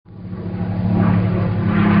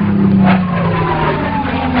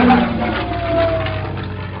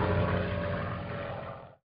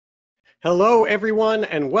Hello, everyone,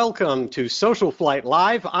 and welcome to SocialFlight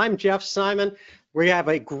Live. I'm Jeff Simon. We have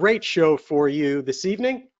a great show for you this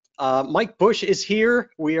evening. Mike Busch is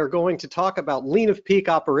here. We are going to talk about lean of peak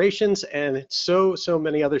operations and so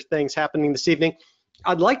many other things happening this evening.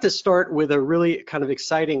 I'd like to start with a really kind of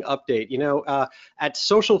exciting update. At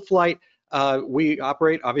SocialFlight, we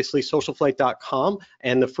operate, obviously, SocialFlight.com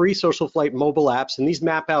and the free SocialFlight mobile apps, and these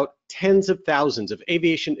map out tens of thousands of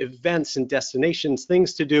aviation events and destinations,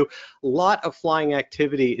 things to do. A lot of flying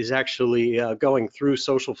activity is actually going through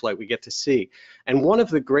SocialFlight we get to see. And one of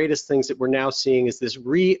the greatest things that we're now seeing is this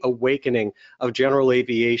reawakening of general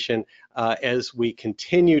aviation as we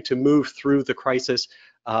continue to move through the crisis.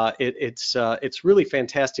 It's really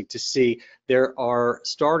fantastic to see. There are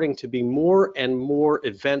starting to be more and more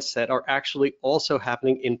events that are actually also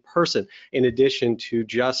happening in person, in addition to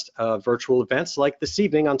just virtual events like this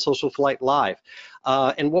evening on SocialFlight Live.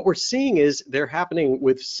 And what we're seeing is they're happening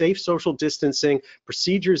with safe social distancing,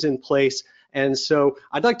 procedures in place. And so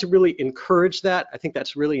I'd like to really encourage that. I think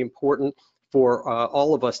that's really important for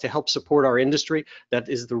all of us to help support our industry. That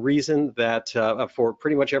is the reason that for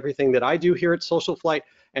pretty much everything that I do here at SocialFlight,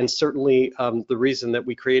 and certainly the reason that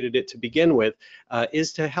we created it to begin with,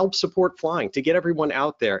 is to help support flying, to get everyone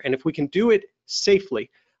out there. And if we can do it safely,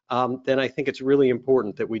 then I think it's really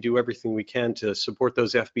important that we do everything we can to support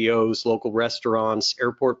those FBOs, local restaurants,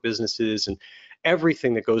 airport businesses, and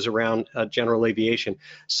everything that goes around general aviation.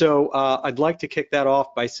 So I'd like to kick that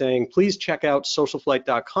off by saying, please check out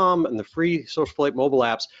SocialFlight.com and the free SocialFlight mobile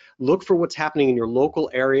apps. Look for what's happening in your local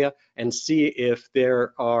area and see if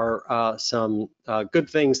there are some good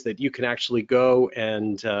things that you can actually go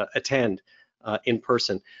and attend in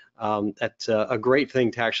person. That's a great thing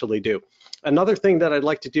to actually do. Another thing that I'd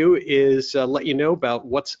like to do is let you know about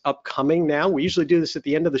what's upcoming now. We usually do this at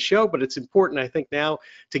the end of the show, but it's important, I think, now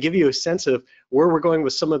to give you a sense of where we're going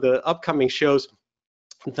with some of the upcoming shows.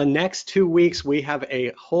 The next 2 weeks, we have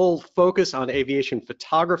a whole focus on aviation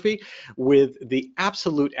photography with the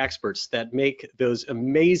absolute experts that make those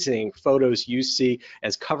amazing photos you see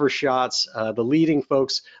as cover shots. The leading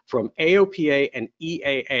folks from AOPA and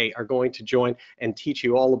EAA are going to join and teach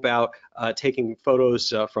you all about taking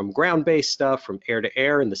photos from ground-based stuff, from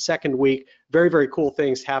air-to-air in the second week. Very, very cool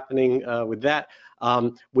things happening with that.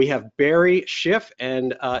 We have Barry Schiff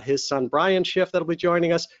and his son Brian Schiff that'll be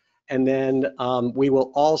joining us. And then we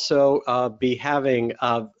will also be having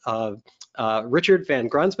Richard Van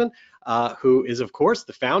Grunsman, who is, of course,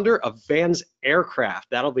 the founder of Van's Aircraft.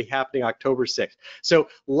 That'll be happening October 6th. So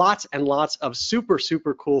lots and lots of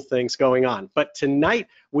super cool things going on. But tonight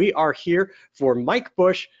we are here for Mike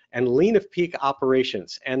Busch and lean of peak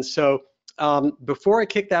operations. And so before I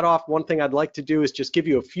kick that off, one thing I'd like to do is just give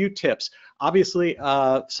you a few tips. Obviously,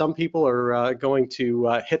 some people are going to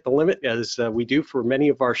hit the limit, as we do for many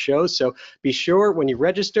of our shows. So be sure when you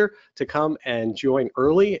register to come and join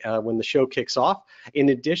early when the show kicks off. In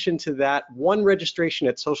addition to that, one registration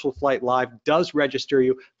at SocialFlight Live does register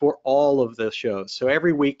you for all of the shows. So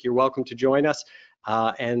every week you're welcome to join us.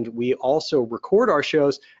 And we also record our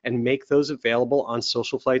shows and make those available on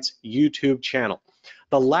SocialFlight's YouTube channel.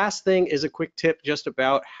 The last thing is a quick tip just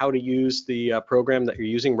about how to use the program that you're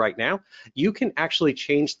using right now. You can actually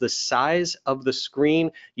change the size of the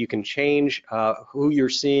screen. You can change who you're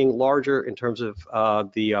seeing larger in terms of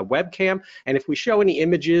the webcam. And if we show any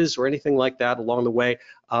images or anything like that along the way,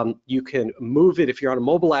 you can move it. If you're on a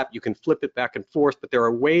mobile app, you can flip it back and forth, but there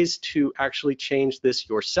are ways to actually change this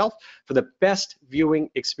yourself for the best viewing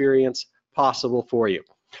experience possible for you.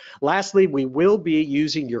 Lastly, we will be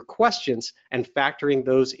using your questions and factoring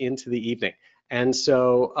those into the evening. And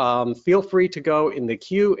so feel free to go in the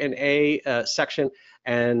Q&A section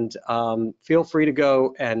and feel free to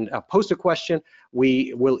go and post a question.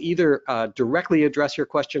 We will either directly address your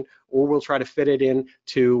question or we'll try to fit it in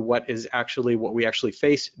to what we actually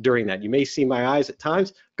face during that. You may see my eyes at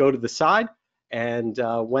times go to the side, and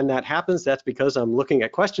when that happens, that's because I'm looking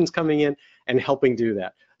at questions coming in and helping do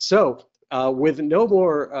that. So with no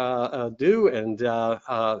more ado and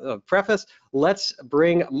preface, let's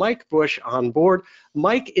bring Mike Busch on board.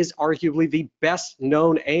 Mike is arguably the best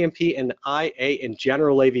known A&P and IA in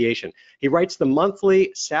general aviation. He writes the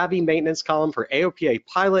monthly Savvy Maintenance column for AOPA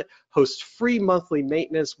Pilot, hosts free monthly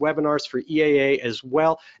maintenance webinars for EAA as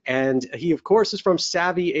well, and he of course is from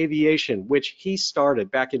Savvy Aviation, which he started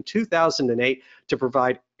back in 2008 to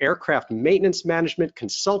provide aircraft maintenance management,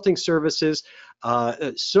 consulting services,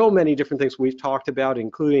 so many different things we've talked about,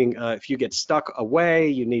 including if you get stuck away,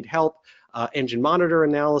 you need help, engine monitor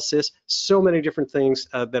analysis, so many different things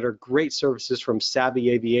that are great services from Savvy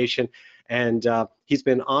Aviation. and he's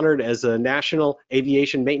been honored as a National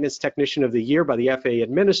Aviation Maintenance Technician of the Year by the FAA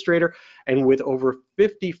Administrator, and with over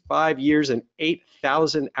 55 years and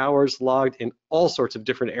 8,000 hours logged in all sorts of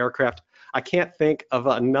different aircraft, I can't think of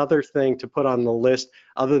another thing to put on the list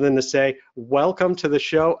other than to say, welcome to the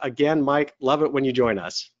show again, Mike. Love it when you join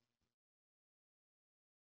us.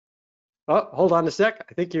 Oh, hold on a sec.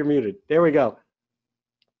 I think you're muted. There we go.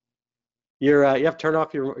 You have to turn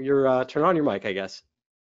off turn on your mic, I guess.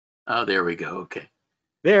 Oh, there we go. Okay.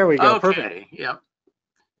 There we go. Okay. Perfect. Yep.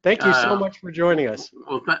 Thank you so much for joining us.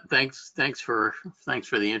 Well, thanks for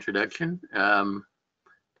the introduction.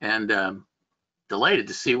 Delighted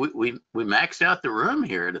to see we maxed out the room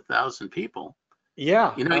here at 1,000 people.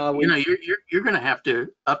 Yeah. You're going to have to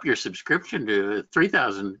up your subscription to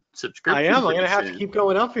 3,000 subscriptions. I am. I'm going to have to keep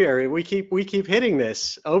going up here. We keep hitting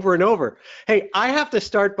this over and over. Hey, I have to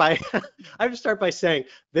start by saying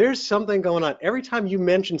there's something going on. Every time you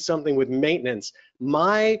mention something with maintenance,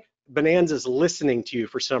 my Bonanza's listening to you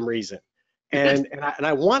for some reason. And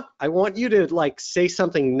I want you to like say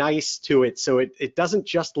something nice to it so it doesn't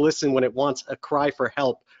just listen when it wants a cry for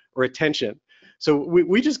help or attention. So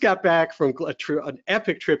we just got back from an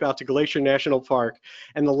epic trip out to Glacier National Park,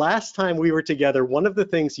 and the last time we were together, one of the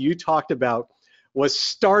things you talked about was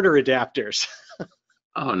starter adapters.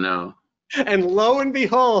 Oh no. And lo and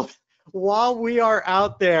behold, while we are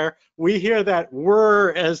out there, we hear that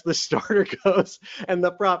whir as the starter goes, and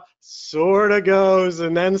the prop sort of goes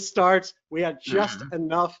and then starts. We had just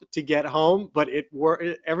enough to get home, but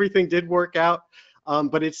everything did work out.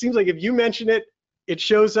 But it seems like if you mention it, it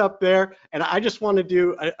shows up there. And I just want to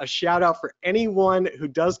do a shout out for anyone who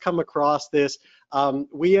does come across this.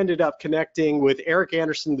 We ended up connecting with Eric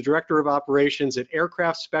Anderson, the Director of Operations at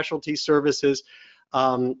Aircraft Specialty Services.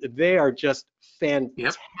 They are just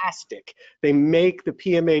fantastic. Yep. They make the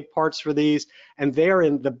PMA parts for these, and they are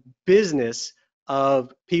in the business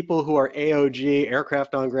of people who are AOG,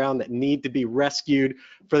 aircraft on ground, that need to be rescued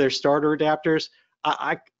for their starter adapters.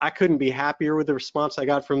 I couldn't be happier with the response I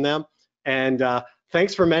got from them. And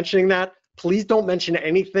thanks for mentioning that. Please don't mention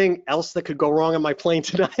anything else that could go wrong on my plane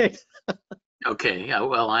tonight. Okay. Yeah,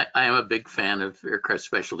 well, I am a big fan of Aircraft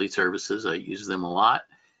Specialty Services. I use them a lot.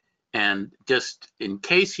 And just in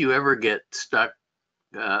case you ever get stuck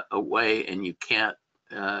away and you can't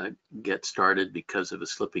get started because of a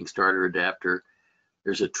slipping starter adapter,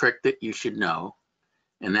 there's a trick that you should know,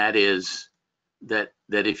 and that is that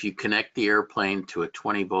if you connect the airplane to a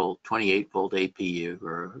 28 volt APU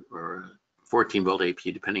or 14 volt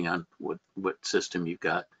APU, depending on what system you've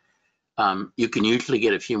got, you can usually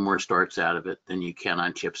get a few more starts out of it than you can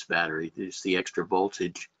on Chip's battery. There's the extra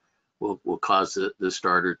voltage will cause the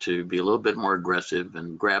starter to be a little bit more aggressive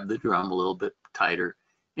and grab the drum a little bit tighter,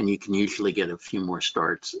 and you can usually get a few more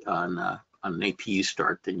starts on an APU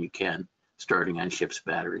start than you can starting on Chip's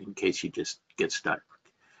battery in case you just get stuck.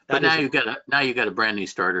 But now you've got a brand new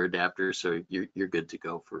starter adapter, so you're good to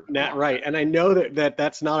go for that. Right, and I know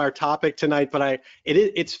that's not our topic tonight, but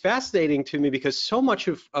it's fascinating to me because so much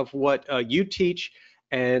of what you teach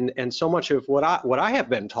and so much of what I have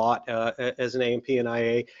been taught as an A&P and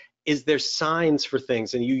IA is there's signs for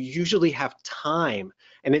things, and you usually have time.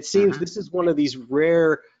 And it seems this is one of these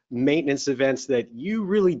rare maintenance events that you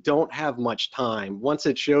really don't have much time. Once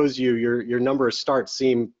it shows you, your number of starts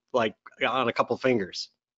seem like on a couple fingers.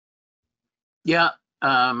 Yeah,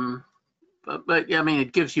 but yeah, I mean,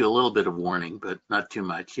 it gives you a little bit of warning, but not too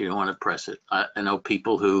much. You don't want to press it. I know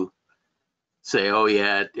people who say, oh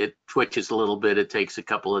yeah, it twitches a little bit, it takes a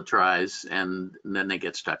couple of tries, and then they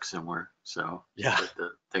get stuck somewhere. So yeah,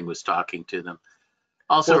 the thing was talking to them.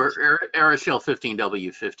 Also, Aeroshell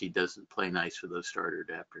 15W50 doesn't play nice with those starter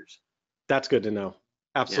adapters. That's good to know.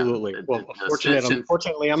 Absolutely. Yeah,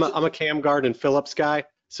 unfortunately, I'm a Cam Guard and Phillips guy.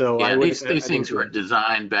 So yeah, these things were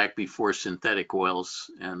designed back before synthetic oils,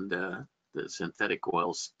 and the synthetic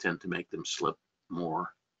oils tend to make them slip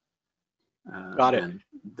more than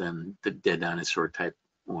the dead dinosaur type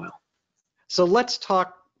oil. So let's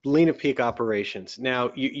talk lean of peak operations.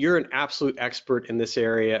 Now, you're an absolute expert in this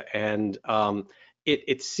area, and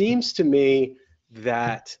it seems to me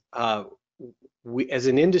that we, as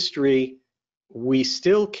an industry, we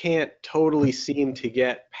still can't totally seem to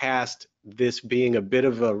get past this being a bit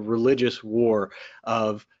of a religious war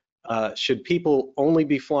of should people only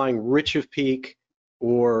be flying rich of peak,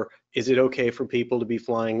 or is it okay for people to be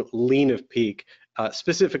flying lean of peak?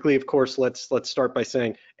 Specifically, of course, let's start by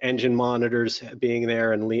saying engine monitors being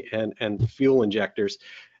there and fuel injectors.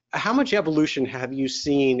 How much evolution have you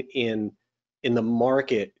seen in the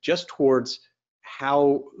market just towards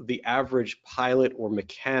how the average pilot or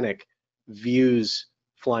mechanic views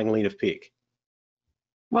flying lean of peak?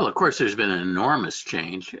 Well, of course, there's been an enormous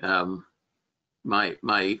change.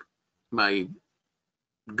 My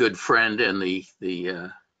good friend and the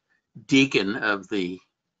deacon of the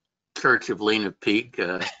Church of Lena Peak,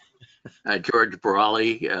 George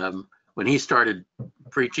Brawley, when he started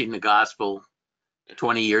preaching the gospel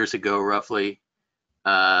 20 years ago, roughly,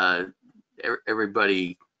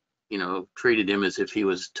 everybody, treated him as if he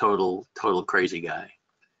was total crazy guy.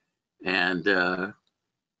 And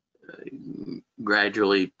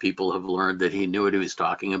gradually people have learned that he knew what he was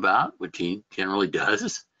talking about, which he generally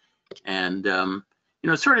does. And,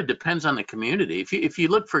 it sort of depends on the community. If you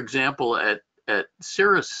look, for example, at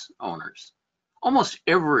Cirrus owners, almost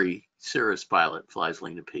every Cirrus pilot flies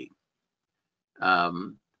Lena Peak.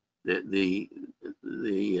 The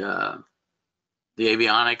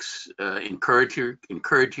avionics encourage you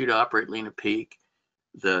to operate Lena Peak.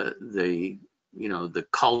 The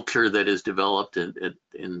culture that is developed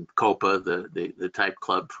in Copa, the type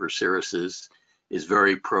club for Cirrus is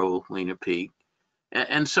very pro Lena Peak.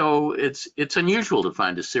 And so it's unusual to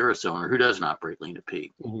find a Cirrus owner who doesn't operate Lena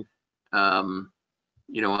Peak. Mm-hmm. On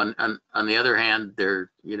the other hand,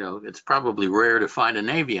 it's probably rare to find an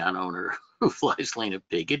Avion owner who flies Lena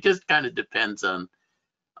Peak. It just kind of depends on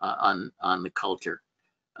the culture.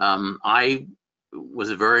 I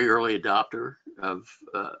was a very early adopter of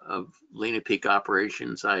Lena Peak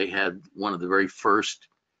operations. I had one of the very first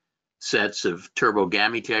sets of turbo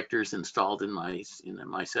gam ejectors installed in my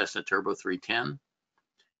Cessna Turbo 310.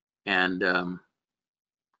 And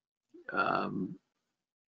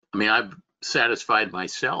I've satisfied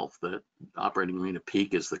myself that operating Lena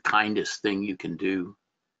Peak is the kindest thing you can do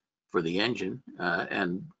for the engine,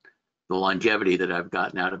 and the longevity that I've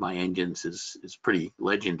gotten out of my engines is pretty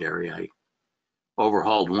legendary. I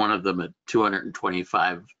overhauled one of them at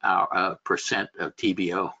 225% of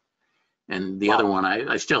TBO, and the other one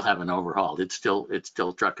I still haven't overhauled. It's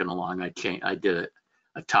still trucking along. I did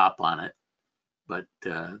a top on it, but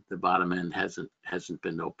the bottom end hasn't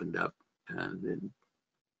been opened up, and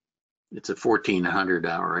it's a 1,400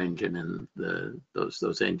 hour engine, and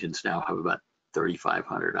those engines now have about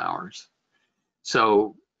 3,500 hours.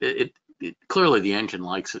 So it clearly the engine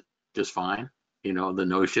likes it just fine. The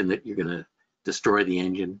notion that you're going to destroy the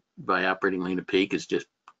engine by operating Lena Peak is just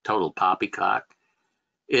total poppycock.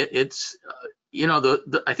 It's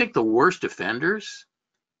I think the worst offenders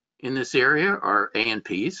in this area are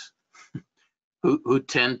A&Ps who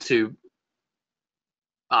tend to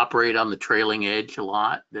operate on the trailing edge a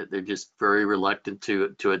lot. That they're just very reluctant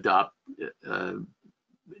to adopt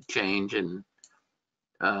change, and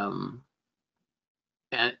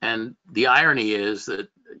the irony is that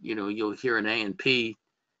you'll hear an A&P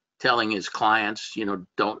telling his clients,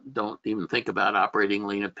 don't even think about operating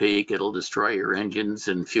Lena Peak. It'll destroy your engines,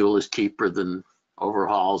 and fuel is cheaper than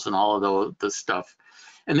overhauls and all of the stuff.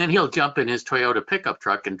 And then he'll jump in his Toyota pickup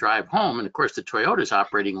truck and drive home. And of course, the Toyota's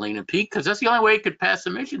operating Lena Peak because that's the only way it could pass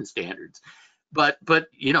emission standards. But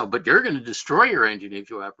you're going to destroy your engine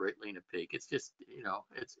if you operate Lena Peak. It's just,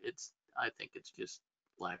 I think it's just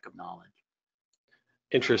lack of knowledge.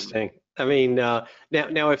 Interesting. Now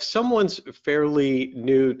if someone's fairly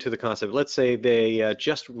new to the concept, let's say they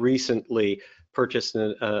just recently purchased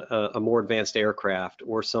a more advanced aircraft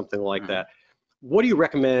or something like that, what do you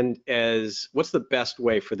recommend what's the best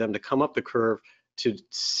way for them to come up the curve to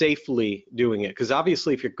safely doing it? Because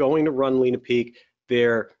obviously if you're going to run Lena Peak,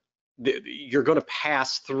 you're going to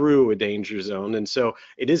pass through a danger zone. And so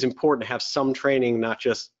it is important to have some training, not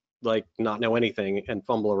just like not know anything and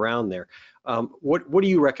fumble around there. What do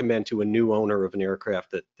you recommend to a new owner of an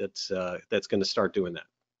aircraft that's going to start doing that?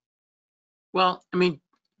 Well,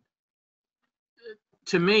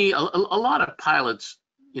 to me, a lot of pilots,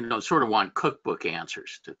 sort of want cookbook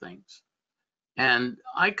answers to things. And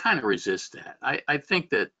I kind of resist that. I think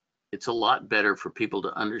that it's a lot better for people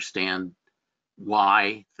to understand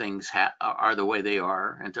why things are the way they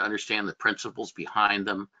are, and to understand the principles behind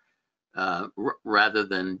them, rather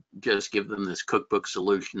than just give them this cookbook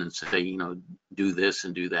solution and say, do this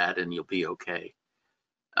and do that and you'll be okay.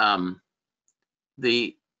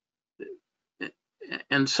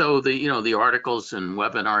 And so the articles and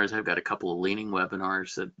webinars, I've got a couple of leaning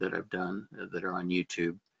webinars that I've done that are on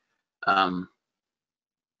YouTube.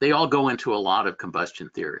 They all go into a lot of combustion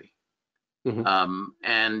theory. Mm-hmm.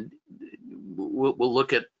 And we'll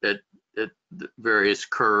look at the various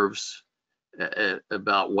curves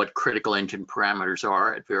about what critical engine parameters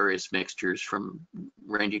are at various mixtures,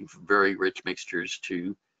 ranging from very rich mixtures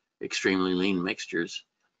to extremely lean mixtures.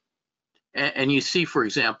 And you see, for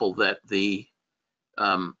example, that the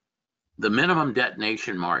minimum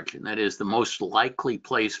detonation margin, that is the most likely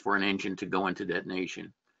place for an engine to go into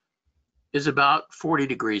detonation, is about 40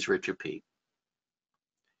 degrees rich of peak.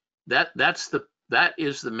 That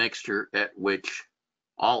is the mixture at which,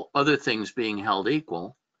 all other things being held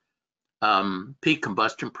equal, peak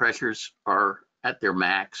combustion pressures are at their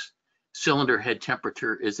max, cylinder head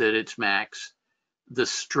temperature is at its max, the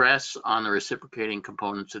stress on the reciprocating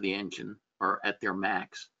components of the engine are at their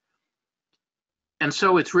max. And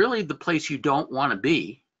so it's really the place you don't want to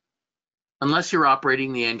be unless you're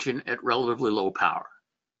operating the engine at relatively low power.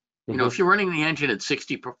 You know, if you're running the engine at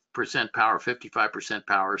 60% power, 55%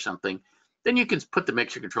 power or something, then you can put the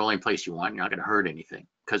mixture control any place you want. You're not going to hurt anything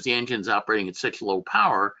because the engine's operating at such low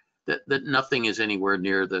power that nothing is anywhere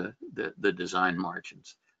near the design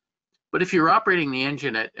margins. But if you're operating the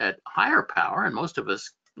engine at higher power, and most of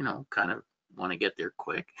us, you know, kind of want to get there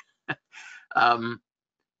quick,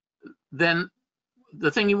 then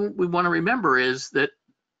the thing we want to remember is that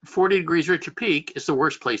 40 degrees rich of peak is the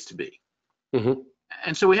worst place to be.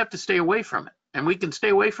 And so we have to stay away from it. And we can stay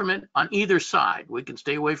away from it on either side. We can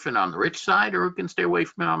stay away from it on the rich side, or we can stay away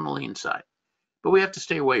from it on the lean side. But we have to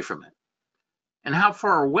stay away from it. And how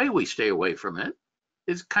far away we stay away from it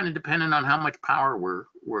is kind of dependent on how much power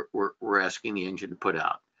we're asking the engine to put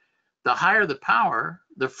out. The higher the power,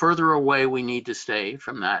 the further away we need to stay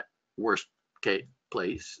from that worst case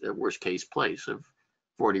place of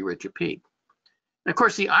 40 rich of peak. And of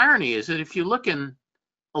course, the irony is that if you look in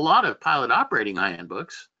a lot of pilot operating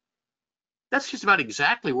handbooks, that's just about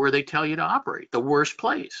exactly where they tell you to operate, the worst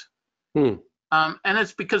place. And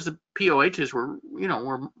it's because the POHs were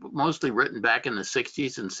mostly written back in the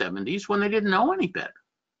 60s and 70s when they didn't know any better.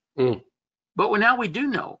 But now we do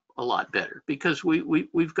know a lot better because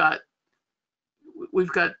we've got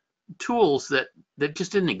tools that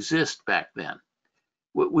just didn't exist back then.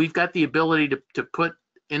 We've got the ability to put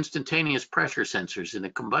instantaneous pressure sensors in the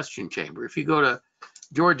combustion chamber. If you go to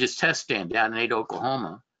George's test stand down in Ada,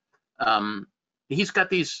 Oklahoma, he's got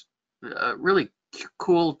these really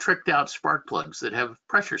cool tricked out spark plugs that have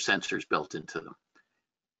pressure sensors built into them,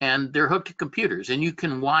 and they're hooked to computers, and you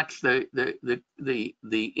can watch the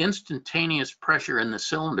instantaneous pressure in the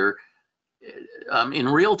cylinder in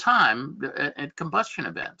real time at combustion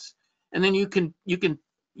events. And then you can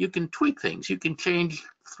tweak things. You can change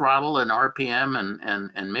throttle and RPM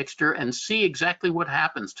and mixture and see exactly what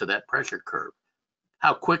happens to that pressure curve,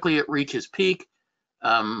 how quickly it reaches peak,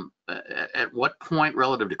 at what point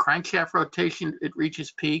relative to crankshaft rotation it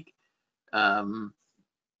reaches peak, and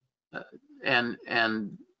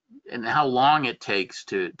how long it takes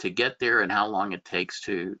to get there and how long it takes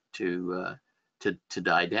to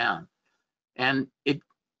die down. And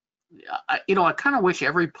I kind of wish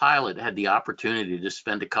every pilot had the opportunity to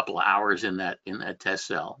spend a couple of hours in that test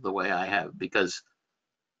cell the way I have, because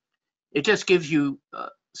it just gives you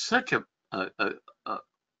such a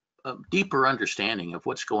deeper understanding of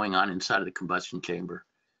what's going on inside of the combustion chamber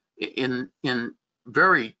in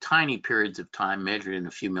very tiny periods of time measured in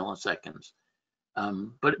a few milliseconds.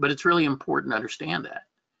 But it's really important to understand that.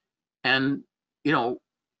 And,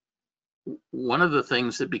 one of the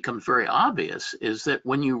things that becomes very obvious is that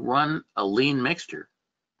when you run a lean mixture,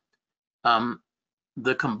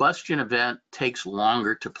 the combustion event takes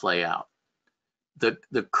longer to play out.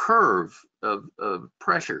 The curve of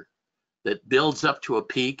pressure that builds up to a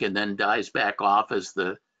peak and then dies back off as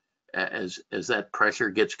that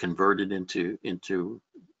pressure gets converted into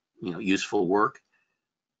useful work.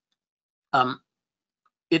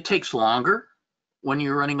 It takes longer when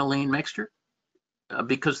you're running a lean mixture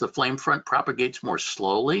because the flame front propagates more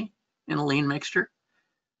slowly in a lean mixture.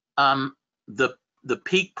 The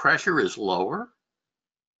peak pressure is lower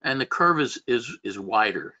and the curve is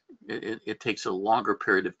wider. It takes a longer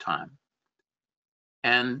period of time.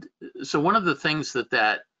 And so one of the things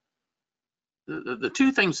the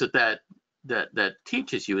two things that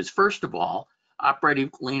teaches you is, first of all, operating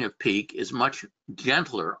lean of peak is much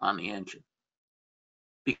gentler on the engine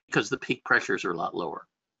because the peak pressures are a lot lower.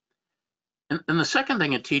 And the second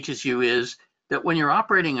thing it teaches you is that when you're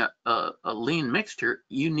operating a lean mixture,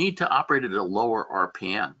 you need to operate at a lower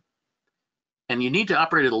RPM. And you need to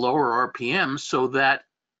operate at a lower RPM so that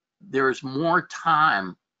there's more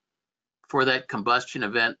time for that combustion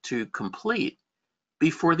event to complete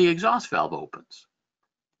before the exhaust valve opens.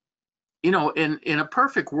 In a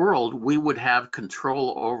perfect world, we would have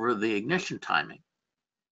control over the ignition timing.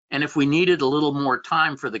 And if we needed a little more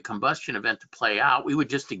time for the combustion event to play out, we would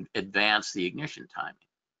just advance the ignition timing.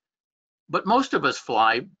 But most of us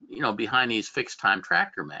fly, behind these fixed time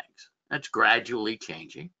tractor mags. That's gradually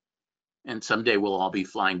changing. And someday we'll all be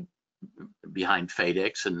flying behind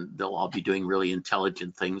FADECs, and they'll all be doing really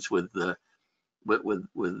intelligent things with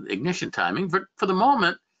ignition timing. But for the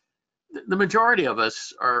moment, the majority of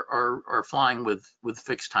us are flying with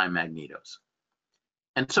fixed time magnetos.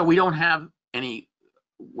 And so we don't have any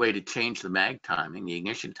way to change the mag timing, the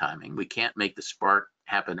ignition timing. We can't make the spark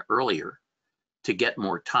happen earlier to get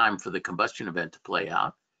more time for the combustion event to play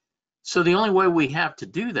out. So the only way we have to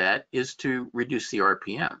do that is to reduce the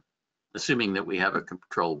RPM, assuming that we have a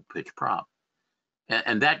controllable pitch prop.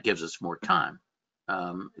 And that gives us more time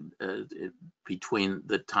between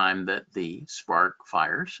the time that the spark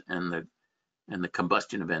fires and the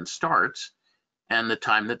combustion event starts and the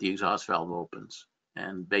time that the exhaust valve opens.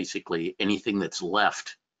 And basically anything that's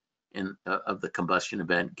left of the combustion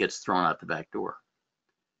event gets thrown out the back door.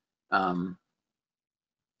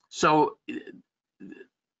 So,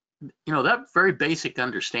 that very basic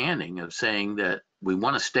understanding of saying that we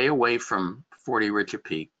want to stay away from 40 rich at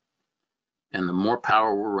peak, and the more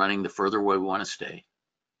power we're running, the further away we want to stay.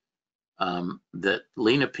 That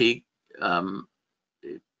lean at peak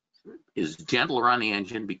is gentler on the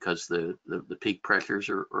engine because the peak pressures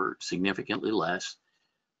are significantly less,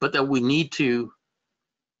 but that we need to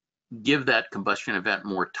give that combustion event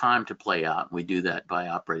more time to play out. And we do that by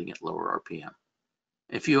operating at lower RPM.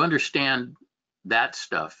 If you understand that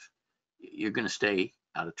stuff, you're going to stay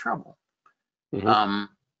out of trouble. Mm-hmm.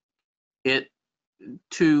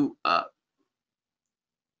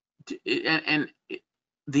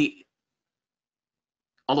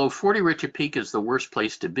 Although 40 rich at peak is the worst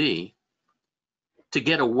place to be, to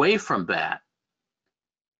get away from that,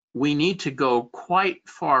 we need to go quite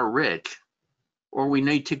far rich, or we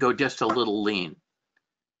need to go just a little lean,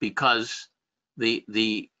 because the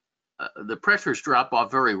pressures drop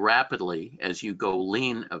off very rapidly as you go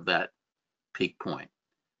lean of that peak point.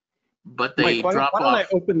 But they drop off. Why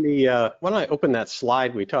don't I open that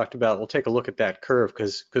slide we talked about? We'll take a look at that curve,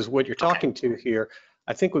 because what you're talking to here,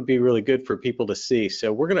 I think would be really good for people to see.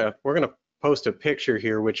 So we're gonna post a picture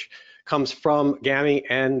here, which comes from GAMI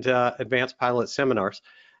and Advanced Pilot Seminars.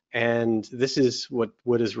 And this is what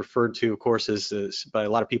is referred to, of course, as by a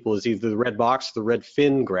lot of people as either the red box, the red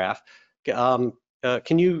fin graph. Can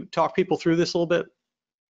you talk people through this a little bit?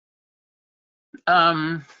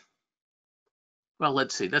 Well,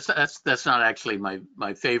 let's see. That's not actually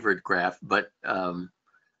my favorite graph, but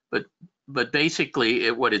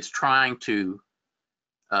basically what it's trying to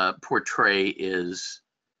portray is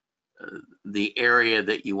the area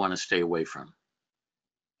that you want to stay away from.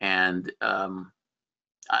 And I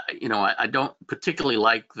don't particularly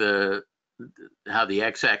like how the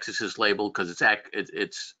x-axis is labeled, because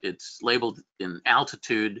it's labeled in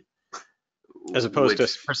altitude as opposed to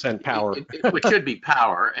percent power, which should be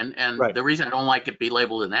power. And right. The reason I don't like it be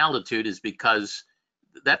labeled in altitude is because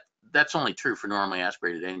that's only true for normally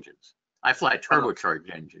aspirated engines. I fly a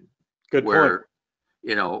turbocharged engine. Good point. Where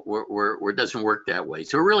it doesn't work that way.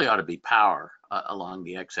 So it really ought to be power along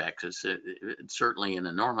the x-axis. Certainly in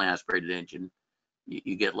a normally aspirated engine,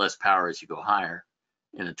 you get less power as you go higher.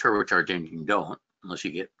 In a turbocharged engine, you don't, unless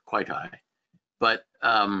you get quite high. But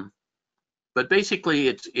basically,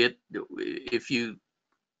 if you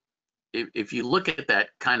look at that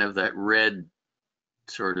kind of that red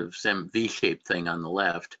sort of V-shaped thing on the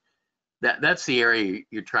left, that's the area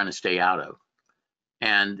you're trying to stay out of.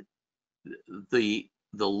 And the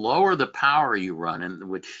lower the power you run, and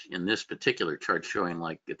which in this particular chart showing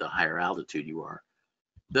like at the higher altitude you are,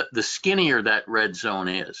 the skinnier that red zone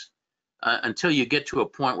is, until you get to a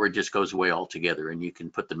point where it just goes away altogether and you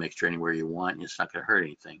can put the mixture anywhere you want and it's not going to hurt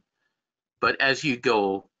anything. But as you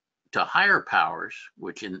go to higher powers,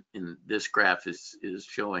 which in this graph is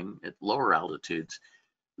showing at lower altitudes,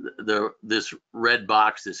 this red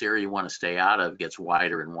box, this area you want to stay out of, gets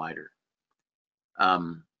wider and wider.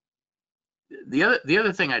 The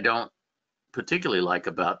other thing I don't particularly like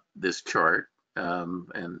about this chart,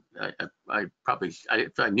 and I probably,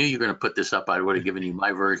 if I knew you were going to put this up, I would have given you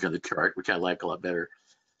my version of the chart, which I like a lot better.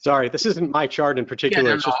 Sorry, this isn't my chart in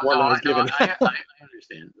particular. It's just one I was given. I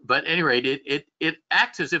understand, but at any rate, it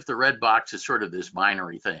acts as if the red box is sort of this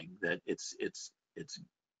binary thing, that it's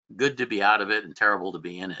good to be out of it and terrible to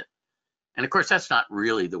be in it. And of course, that's not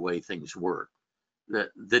really the way things work.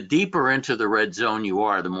 The deeper into the red zone you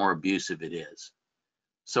are, the more abusive it is.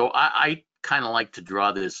 So I kind of like to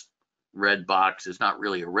draw this red box. It's not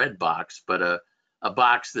really a red box, but a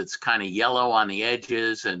box that's kind of yellow on the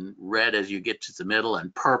edges and red as you get to the middle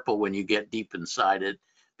and purple when you get deep inside it,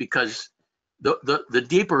 because the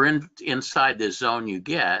deeper inside this zone you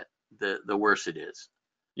get, the worse it is.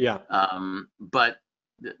 Yeah. But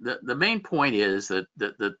the main point is that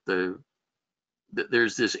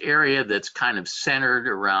there's this area that's kind of centered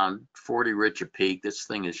around 40 rich at peak. This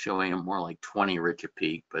thing is showing more like 20 rich at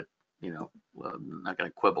peak, but I'm not going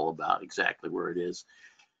to quibble about exactly where it is.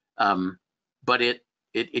 But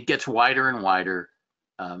it gets wider and wider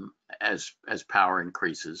as power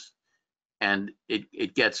increases, and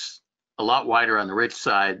it gets a lot wider on the rich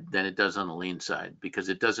side than it does on the lean side, because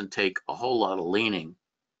it doesn't take a whole lot of leaning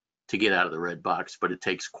to get out of the red box, but it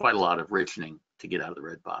takes quite a lot of richening to get out of the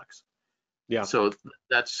red box. Yeah. So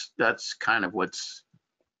that's kind of what's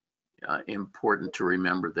important to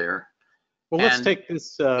remember there. Well, let's take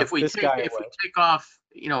this if we this guy take away. off,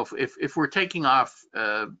 you know, if we're taking off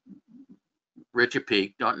Rich at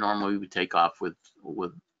peak, normally we take off with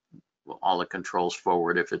all the controls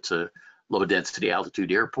forward. If it's a low density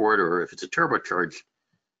altitude airport, or if it's a turbocharged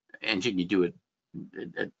engine, you do it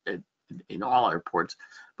in all airports.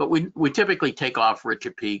 But we typically take off Rich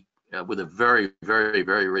at peak with a very, very,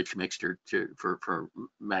 very rich mixture for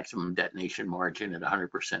maximum detonation margin at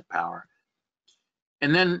 100% power.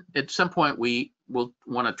 And then at some point we will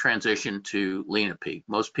want to transition to lean at peak.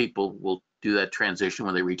 Most people will do that transition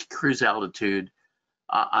when they reach cruise altitude.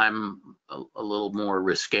 I'm a little more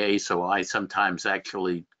risque, so I sometimes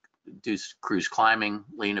actually do cruise climbing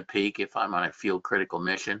lean at peak if I'm on a field critical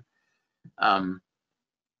mission.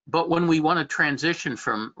 But when we want to transition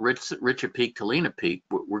from rich at peak to lean at peak,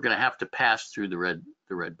 we're going to have to pass through the red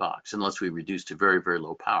box, unless we reduce to very, very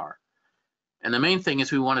low power. And the main thing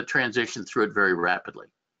is we want to transition through it very rapidly.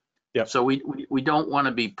 Yep. So we don't want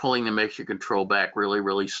to be pulling the mixture control back really,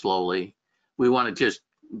 really slowly. We want to just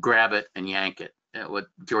grab it and yank it, what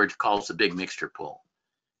George calls the big mixture pull,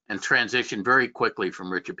 and transition very quickly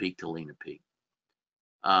from rich at peak to lean at peak.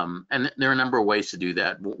 And there are a number of ways to do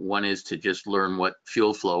that. One is to just learn what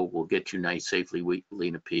fuel flow will get you nice, safely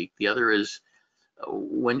lean at peak. The other is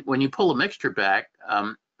when you pull a mixture back,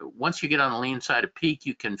 once you get on the lean side of peak,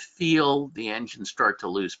 you can feel the engine start to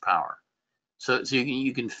lose power. So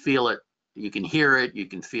you can feel it, you can hear it, you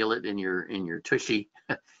can feel it in your tushy.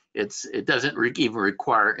 It doesn't even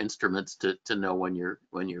require instruments to know when you're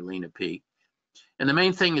lean at peak. And the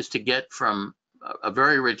main thing is to get from a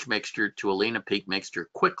very rich mixture to a lean at peak mixture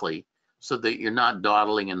quickly, so that you're not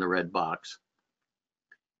dawdling in the red box.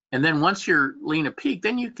 And then once you're lean at peak,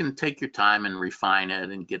 then you can take your time and refine it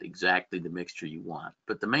and get exactly the mixture you want.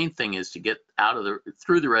 But the main thing is to get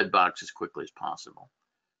through the red box as quickly as possible.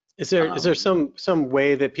 Is there some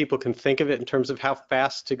way that people can think of it in terms of how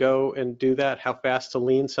fast to go and do that? How fast to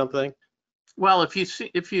lean something? Well,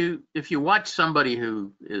 if you watch somebody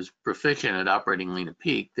who is proficient at operating lean at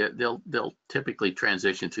peak, they'll typically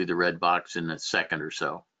transition through the red box in a second or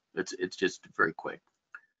so. It's just very quick.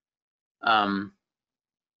 And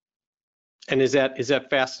is that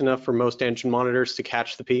fast enough for most engine monitors to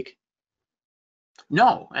catch the peak?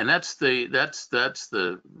 No, and that's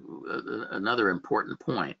another important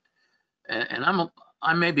point. And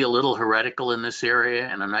I may be a little heretical in this area,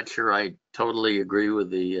 and I'm not sure I totally agree with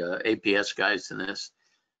the APS guys in this,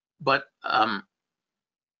 but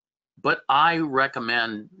I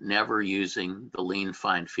recommend never using the lean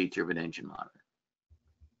find feature of an engine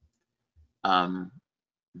monitor.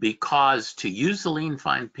 Because to use the lean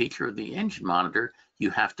find feature of the engine monitor, you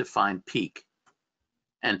have to find peak.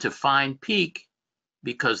 And to find peak,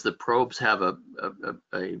 because the probes have a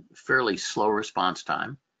fairly slow response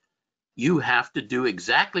time, you have to do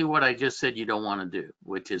exactly what I just said you don't want to do,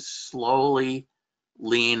 which is slowly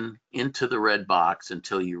lean into the red box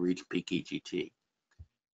until you reach peak EGT.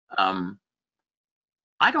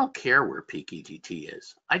 I don't care where peak EGT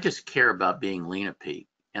is. I just care about being lean at peak.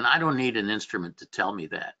 And I don't need an instrument to tell me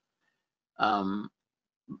that.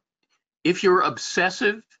 If you're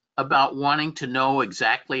obsessive about wanting to know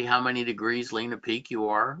exactly how many degrees lean at peak you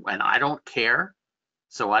are, and I don't care,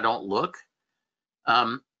 so I don't look.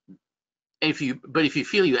 If you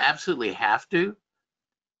feel you absolutely have to,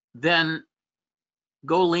 then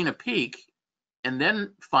go lean at peak, and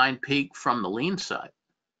then find peak from the lean side,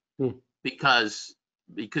 because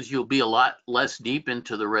you'll be a lot less deep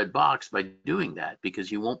into the red box by doing that,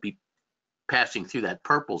 because you won't be passing through that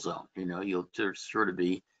purple zone. You know, you'll sort of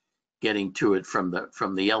be getting to it from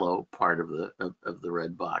the yellow part of the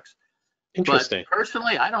red box. Interesting. But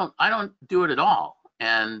personally, I don't do it at all,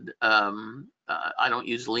 and I don't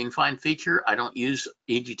use the lean find feature. I don't use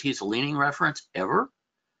EGT as a leaning reference ever,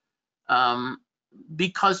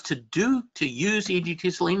 because to use EGT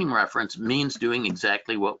as a leaning reference means doing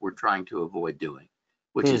exactly what we're trying to avoid doing,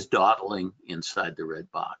 which is dawdling inside the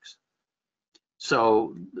red box.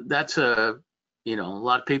 So that's a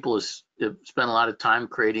lot of people have spent a lot of time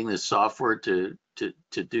creating this software to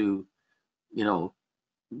do,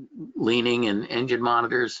 leaning in engine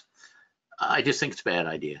monitors. I just think it's a bad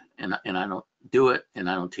idea, and I don't do it, and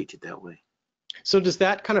I don't teach it that way. So does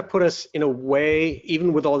that kind of put us in a way,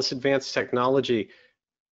 even with all this advanced technology,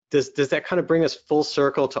 does that kind of bring us full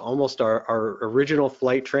circle to almost our original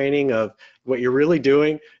flight training of what you're really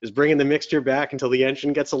doing is bringing the mixture back until the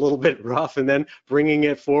engine gets a little bit rough and then bringing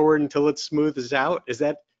it forward until it smooths out? Is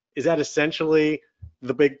that essentially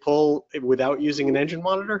the big pull without using an engine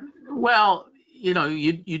monitor? Well, you know,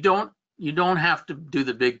 you don't have to do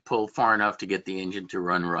the big pull far enough to get the engine to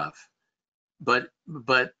run rough, but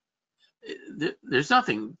there's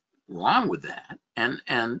nothing wrong with that.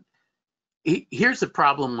 And here's the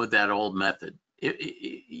problem with that old method.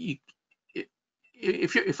 If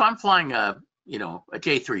I'm flying a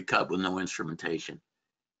J3 Cub with no instrumentation,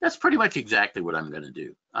 that's pretty much exactly what I'm going to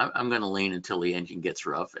do. I'm going to lean until the engine gets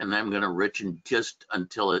rough, and I'm going to richen just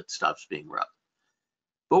until it stops being rough.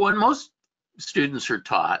 But what most students are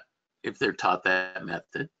taught, if they're taught that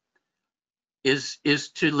method, is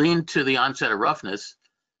to lean to the onset of roughness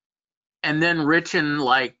and then richen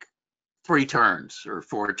like 3 turns or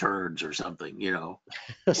 4 turns or something, you know,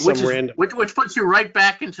 which puts you right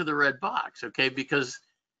back into the red box, okay? Because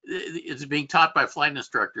it's being taught by a flight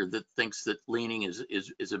instructor that thinks that leaning is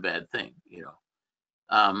a bad thing, you know.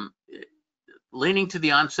 Leaning to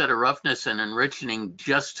the onset of roughness and enriching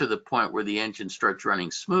just to the point where the engine starts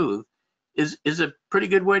running smooth is a pretty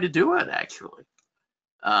good way to do it, actually.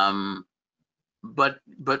 But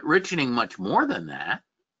richening much more than that,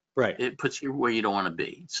 right, it puts you where you don't want to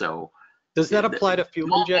be. So does that apply to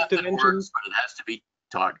fuel injected engines? Works, but it has to be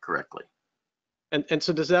taught correctly. And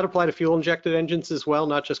so does that apply to fuel injected engines as well,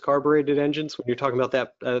 not just carbureted engines, when you're talking about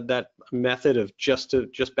that method of just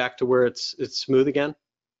back to where it's smooth again?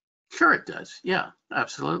 Sure it does. Yeah,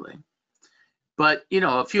 absolutely. But, you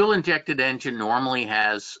know, a fuel injected engine normally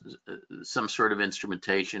has some sort of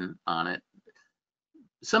instrumentation on it.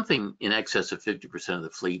 Something in excess of 50% of the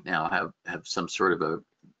fleet now have some sort of a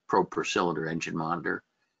probe per cylinder engine monitor,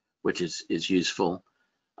 which is useful.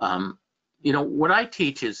 You know, what I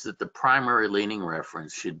teach is that the primary leaning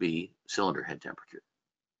reference should be cylinder head temperature,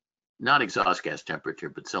 not exhaust gas temperature,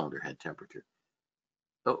 but cylinder head temperature.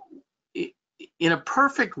 In a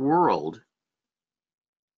perfect world,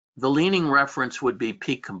 the leaning reference would be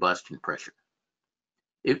peak combustion pressure.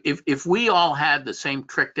 If we all had the same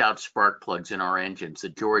tricked out spark plugs in our engines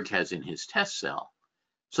that George has in his test cell,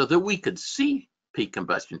 so that we could see peak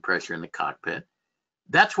combustion pressure in the cockpit,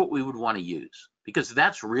 that's what we would want to use, because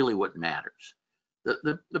that's really what matters.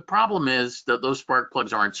 The problem is that those spark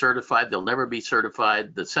plugs aren't certified. They'll never be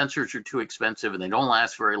certified. The sensors are too expensive and they don't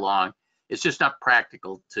last very long. It's just not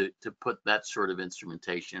practical to put that sort of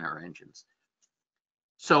instrumentation in our engines.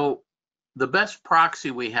 So the best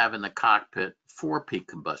proxy we have in the cockpit for peak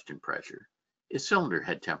combustion pressure is cylinder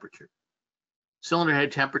head temperature. Cylinder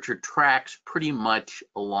head temperature tracks pretty much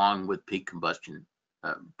along with peak combustion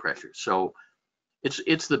pressure. So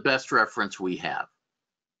it's the best reference we have.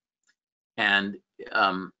 And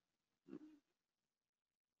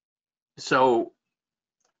so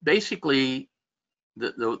basically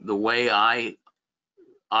the way I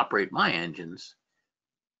operate my engines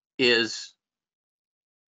is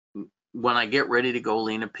when I get ready to go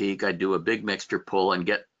lean a peak, I do a big mixture pull and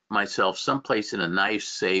get myself someplace in a nice,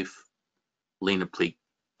 safe lean a peak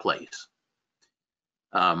place.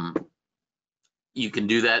 You can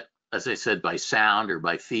do that, as I said, by sound or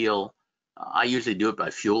by feel. I usually do it by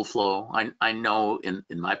fuel flow. I know in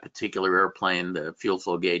my particular airplane, the fuel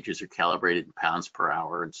flow gauges are calibrated in pounds per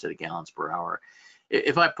hour instead of gallons per hour.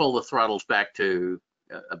 If I pull the throttles back to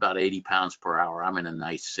about 80 pounds per hour, I'm in a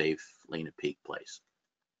nice, safe lean a peak place.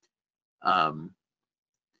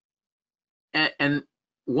 And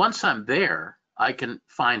once I'm there, I can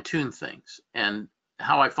fine tune things. And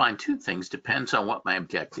how I fine tune things depends on what my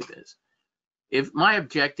objective is. If my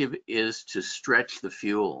objective is to stretch the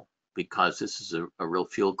fuel, because this is a real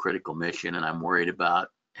fuel critical mission and I'm worried about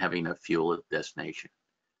having enough fuel at the destination,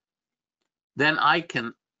 then I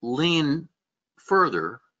can lean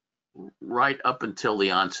further right up until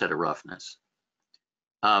the onset of roughness.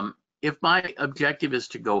 If my objective is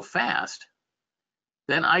to go fast,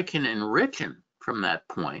 then I can enrich from that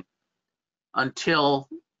point until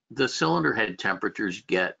the cylinder head temperatures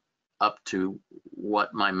get up to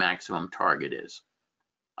what my maximum target is.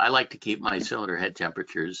 I like to keep my cylinder head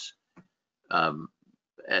temperatures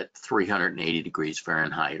at 380 degrees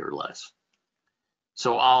Fahrenheit or less.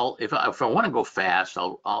 So if I want to go fast,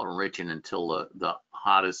 I'll enrich until the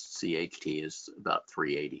hottest CHT is about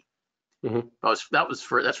 380. Mm-hmm.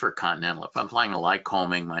 That's for Continental. If I'm flying a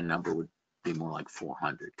Lycoming, my number would be more like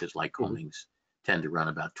 400, because Lycomings tend to run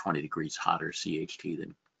about 20 degrees hotter CHT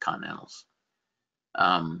than Continentals.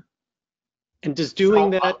 And does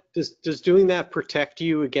doing that protect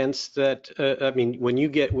you against that? I mean, when you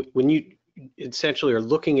essentially are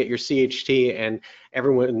looking at your CHT, and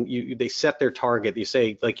everyone, they set their target. You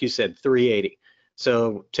say, like you said, 380.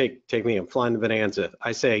 So take me, I'm flying the Bonanza.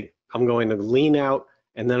 I say I'm going to lean out,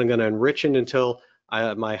 and then I'm going to enrich it until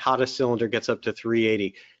my hottest cylinder gets up to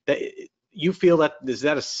 380. You feel that, is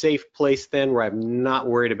that a safe place then, where I'm not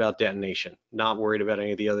worried about detonation, not worried about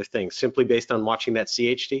any of the other things, simply based on watching that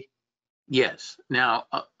CHT? Yes. Now,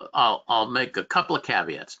 I'll make a couple of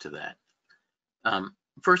caveats to that.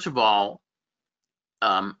 First of all,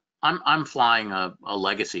 I'm flying a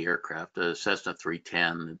legacy aircraft, a Cessna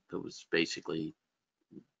 310 that was basically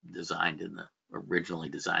originally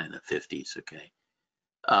designed in the 50s. Okay.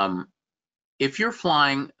 If you're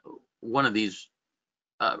flying one of these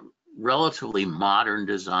relatively modern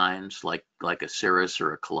designs, like a Cirrus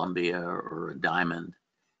or a Columbia or a Diamond,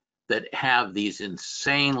 that have these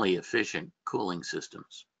insanely efficient cooling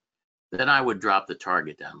systems, then I would drop the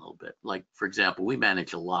target down a little bit. Like, for example, we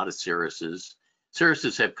manage a lot of Cirruses.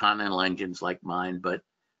 Cirruses have Continental engines like mine, but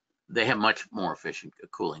they have much more efficient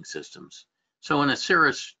cooling systems. So in a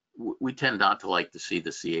Cirrus, we tend not to like to see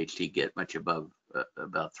the CHT get much above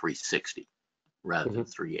about 360 rather than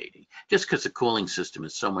 380, just because the cooling system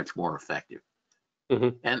is so much more effective.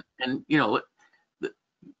 And you know,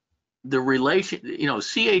 the relation, you know,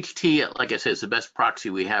 CHT, like I said, is the best proxy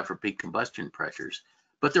we have for peak combustion pressures,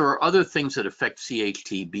 but there are other things that affect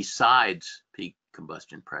CHT besides peak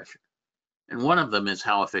combustion pressure. And one of them is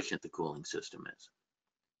how efficient the cooling system is.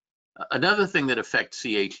 Another thing that affects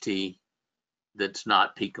CHT that's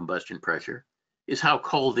not peak combustion pressure is how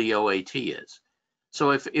cold the OAT is. So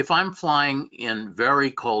if I'm flying in very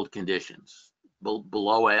cold conditions,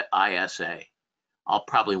 below ISA, I'll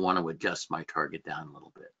probably want to adjust my target down a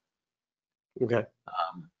little bit. Okay.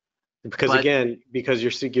 Because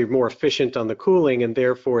you're more efficient on the cooling, and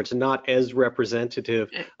therefore it's not as representative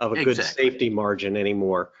of a good safety margin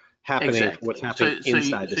anymore happening. What's happening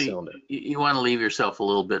inside the cylinder. You want to leave yourself a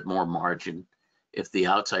little bit more margin if the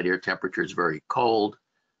outside air temperature is very cold,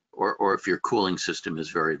 or if your cooling system is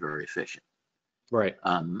very, very efficient. Right.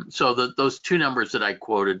 So those two numbers that I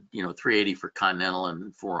quoted, you know, 380 for Continental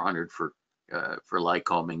and 400 for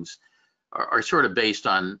Lycomings, are sort of based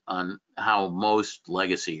on how most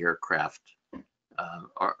legacy aircraft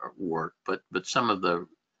work, but some of the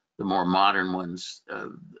more modern ones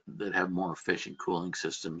that have more efficient cooling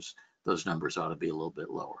systems, those numbers ought to be a little bit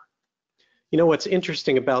lower. You know, what's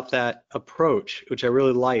interesting about that approach, which I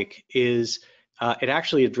really like, is it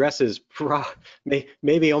actually addresses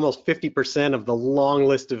maybe almost 50% of the long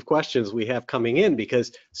list of questions we have coming in,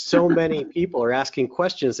 because so many people are asking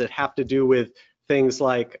questions that have to do with things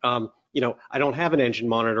like, you know, I don't have an engine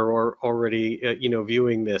monitor or already, you know,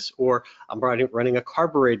 viewing this, or I'm running a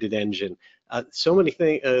carbureted engine. So many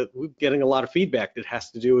things, we're getting a lot of feedback that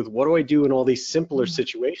has to do with what do I do in all these simpler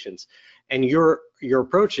situations. And your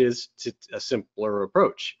approach is a simpler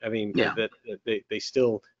approach. I mean, that they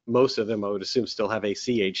still, most of them, I would assume, still have a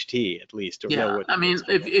CHT at least. Or know what, I mean,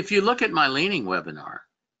 if you look at my leaning webinar,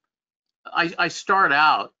 I start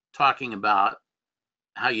out talking about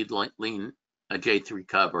how you'd lean a J3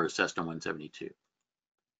 Cub or a Cessna 172,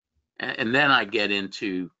 and then I get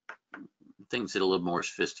into things that are a little more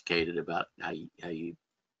sophisticated about how you'd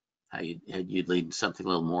lean something a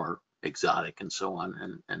little more exotic and so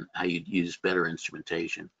on, and how you'd use better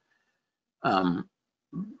instrumentation.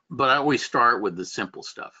 But I always start with the simple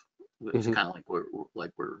stuff. It's kind of like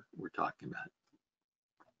we're talking about.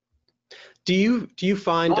 Do you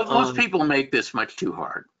find most people make this much too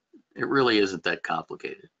hard? It really isn't that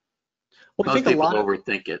complicated. Well, most people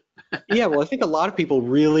overthink it. Yeah, well, I think a lot of people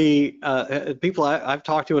really, people I've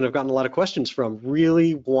talked to and I've gotten a lot of questions from,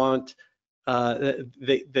 really want,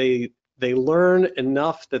 they learn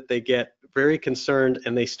enough that they get very concerned,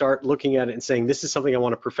 and they start looking at it and saying, this is something I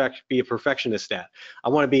want to be a perfectionist at. I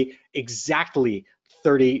want to be exactly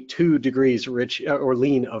 32 degrees rich or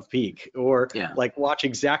lean of peak, or like watch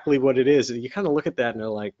exactly what it is. And you kind of look at that and they're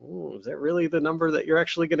like, is that really the number that you're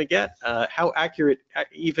actually going to get? How accurate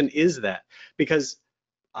even is that? Because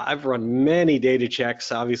I've run many data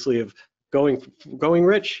checks, obviously, of going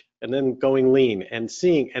rich and then going lean, and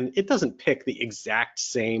seeing, and it doesn't pick the exact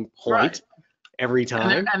same point every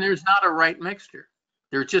time. And there's not a right mixture.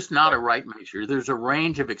 There's just not a right mixture. There's a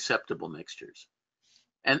range of acceptable mixtures.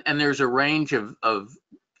 And there's a range of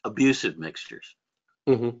abusive mixtures.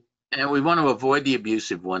 And we want to avoid the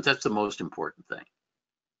abusive ones. That's the most important thing.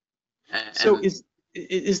 So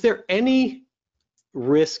is there any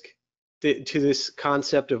risk to this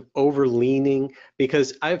concept of over-leaning?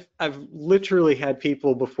 Because I've literally had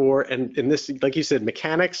people before, and this, like you said,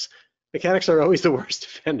 mechanics are always the worst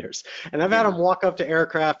offenders. And I've had them walk up to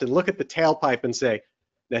aircraft and look at the tailpipe and say,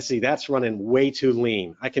 Now see, that's running way too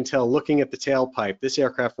lean. I can tell looking at the tailpipe, this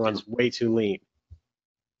aircraft runs way too lean.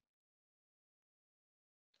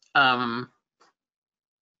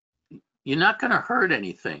 You're not going to hurt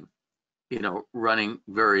anything, running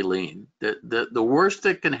very lean. The worst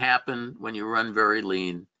that can happen when you run very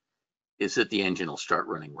lean is that the engine will start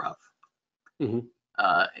running rough. Mm-hmm.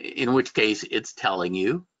 In which case it's telling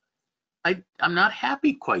you, I'm not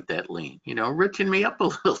happy quite that lean, richen me up a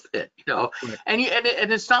little bit, Right. and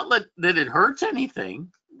it's not that it hurts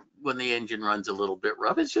anything when the engine runs a little bit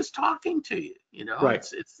rough. It's just talking to you, Right.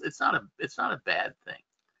 It's not a bad thing.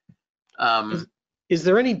 Is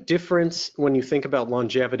there any difference when you think about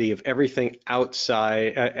longevity of everything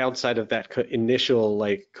outside of that initial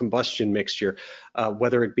like combustion mixture,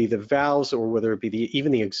 whether it be the valves or whether it be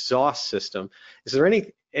even the exhaust system? Is there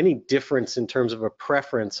any difference in terms of a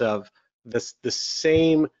preference of the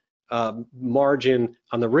same margin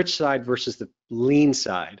on the rich side versus the lean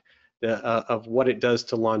side of what it does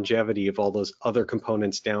to longevity of all those other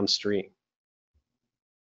components downstream?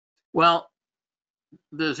 Well,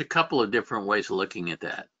 there's a couple of different ways of looking at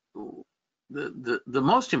that. The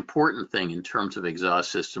most important thing in terms of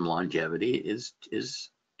exhaust system longevity is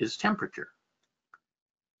temperature.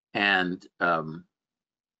 And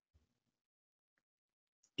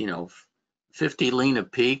 50 lean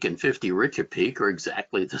of peak and 50 rich of peak are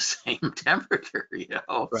exactly the same temperature,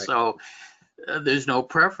 Right. So there's no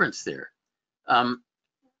preference there.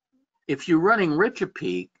 If you're running rich of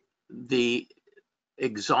peak, the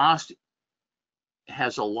exhaust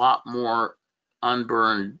has a lot more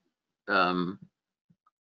unburned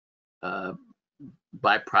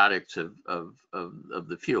byproducts of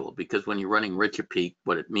the fuel, because when you're running richer peak,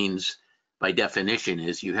 what it means by definition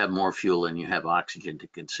is you have more fuel and you have oxygen to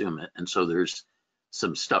consume it, and so there's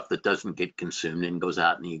some stuff that doesn't get consumed and goes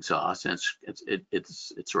out in the exhaust, and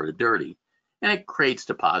it's sort of dirty, and it creates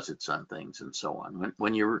deposits on things and so on.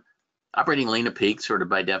 When you're operating lean of peak, sort of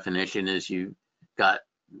by definition, is you got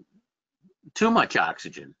too much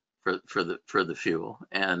oxygen for the fuel,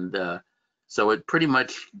 and so it pretty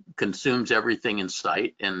much consumes everything in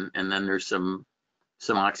sight, and then there's some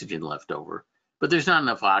oxygen left over, but there's not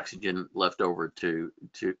enough oxygen left over to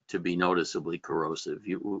be noticeably corrosive.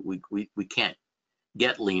 We can't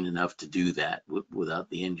get lean enough to do that without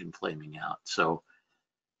the engine flaming out. So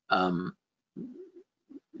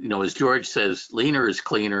as George says, leaner is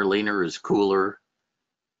cleaner, leaner is cooler,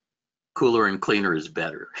 cooler and cleaner is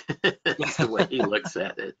better. That's the way he looks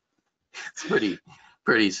at it. It's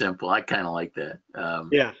pretty simple. I kind of like that.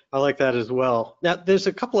 Yeah, I like that as well. Now, there's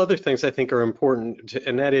a couple other things I think are important,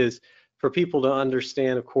 and that is for people to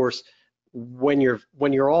understand, of course, when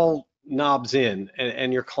you're all knobs in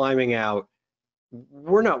and you're climbing out,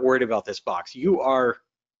 we're not worried about this box. You're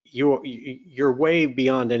way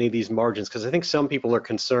beyond any of these margins, because I think some people are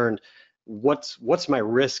concerned, what's my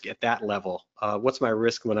risk at that level? What's my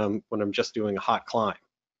risk when I'm just doing a hot climb,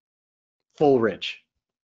 full rich?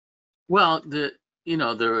 Well, the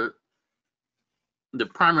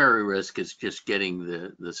primary risk is just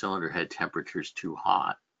getting the cylinder head temperatures too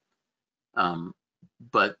hot.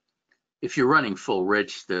 But if you're running full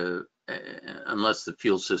rich, unless the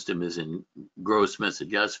fuel system is in gross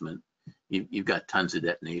misadjustment, you've got tons of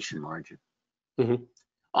detonation margin. Mm-hmm.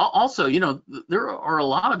 Also, there are a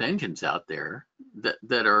lot of engines out there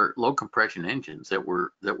that are low compression engines that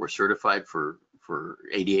were certified for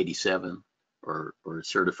 8087 or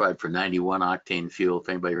certified for 91 octane fuel, if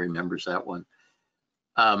anybody remembers that one.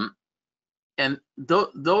 And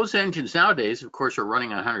those engines nowadays, of course, are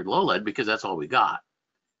running 100 low lead because that's all we got.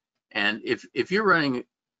 And if you're running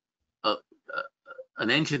an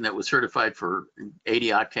engine that was certified for 80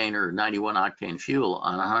 octane or 91 octane fuel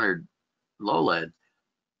on 100 low lead,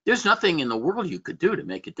 there's nothing in the world you could do to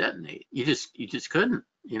make it detonate. You just couldn't.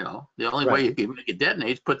 The only way you can make it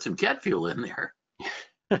detonate is put some jet fuel in there.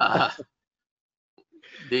 And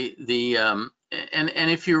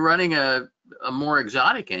if you're running a more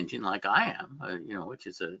exotic engine like I am, which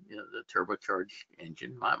is the turbocharged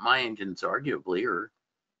engine, my engines arguably are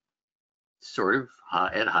sort of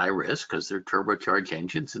at high risk because they're turbocharged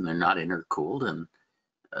engines and they're not intercooled, and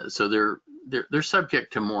so they're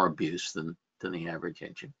subject to more abuse than the average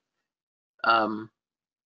engine.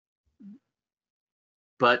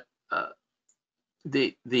 But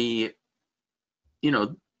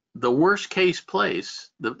the worst case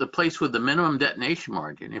place, the place with the minimum detonation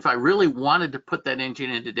margin, if I really wanted to put that engine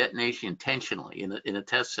into detonation intentionally in a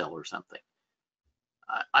test cell or something,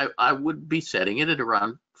 I would be setting it at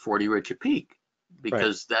around 40 rich of peak,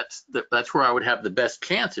 because that's where I would have the best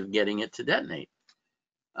chance of getting it to detonate.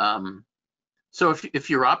 So if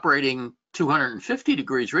you're operating 250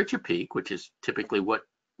 degrees rich of peak, which is typically what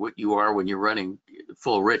what you are when you're running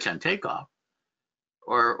full rich on takeoff,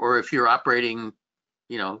 or if you're operating,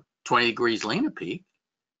 20 degrees lean of peak,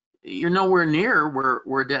 you're nowhere near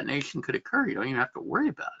where detonation could occur. You don't even have to worry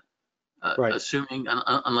about it, Right. assuming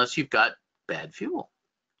unless you've got bad fuel.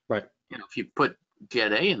 Right. If you put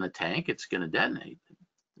Jet A in the tank, it's going to detonate.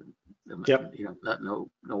 Yep. No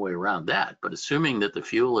way around that. But assuming that the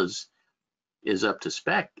fuel is up to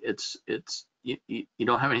spec, you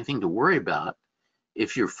don't have anything to worry about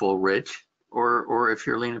if you're full rich or if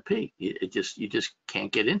you're lean of peak. You just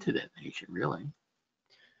can't get into detonation, really.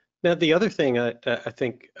 Now, the other thing I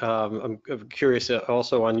think I'm curious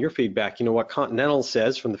also on your feedback, what Continental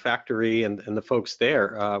says from the factory and the folks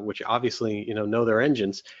there, which obviously, know their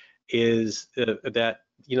engines, is that,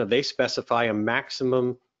 they specify a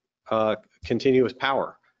maximum continuous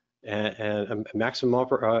power and a maximum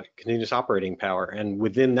continuous operating power. And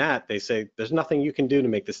within that, they say there's nothing you can do to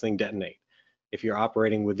make this thing detonate if you're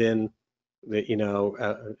operating within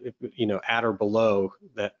the, at or below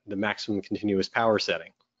the maximum continuous power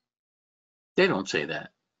setting. They don't say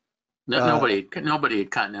that. Nobody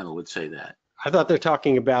at Continental would say that. I thought they're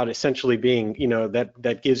talking about essentially being,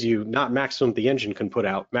 that gives you not maximum the engine can put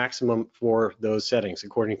out, maximum for those settings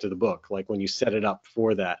according to the book. Like when you set it up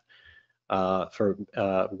for that,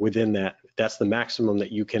 within that, that's the maximum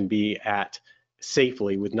that you can be at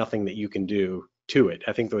safely with nothing that you can do to it.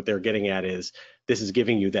 I think what they're getting at is this is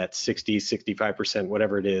giving you that 60, 65%,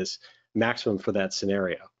 whatever it is, maximum for that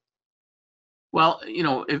scenario. Well,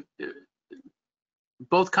 if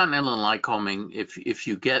both Continental and Lycoming, if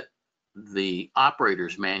you get the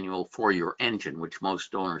operator's manual for your engine, which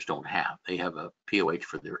most owners don't have, they have a POH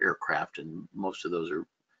for their aircraft, and most of those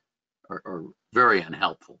are very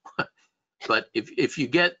unhelpful. But if you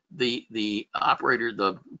get the operator,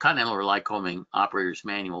 the Continental or Lycoming operator's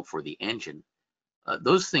manual for the engine,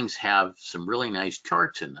 those things have some really nice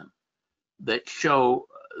charts in them that show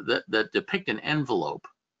that depict an envelope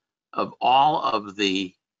of all of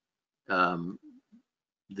the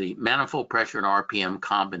manifold pressure and RPM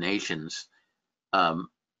combinations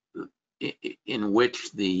in which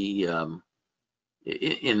in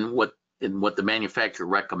what the manufacturer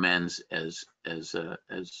recommends as a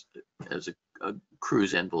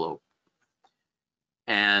cruise envelope.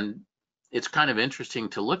 And it's kind of interesting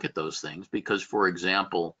to look at those things because, for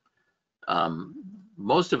example,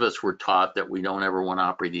 most of us were taught that we don't ever want to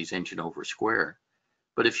operate these engine over square.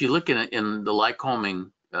 But if you look in the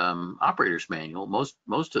Lycoming operator's manual,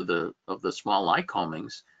 most of the small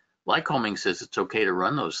Lycoming says it's okay to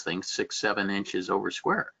run those things 6-7 inches over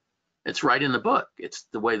square. It's right in the book. It's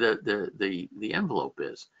the way the envelope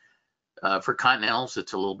is. For Continentals,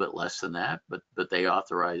 it's a little bit less than that, but they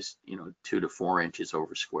authorize 2 to 4 inches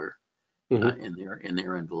over square in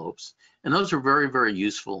their envelopes, and those are very, very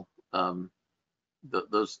useful.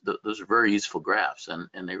 Those are very useful graphs, and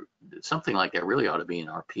they something like that really ought to be in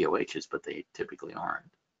our POHs, but they typically aren't.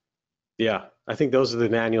 Yeah, I think those are the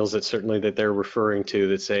manuals that they're referring to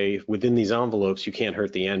that say within these envelopes you can't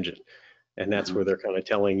hurt the engine, and that's where they're kind of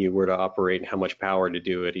telling you where to operate and how much power to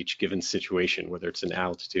do at each given situation, whether it's an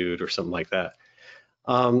altitude or something like that.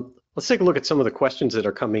 Let's take a look at some of the questions that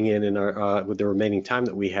are coming in our with the remaining time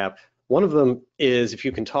that we have. One of them is if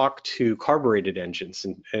you can talk to carbureted engines,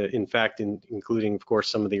 and in fact, including, of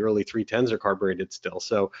course, some of the early 310s are carbureted still.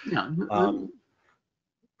 So how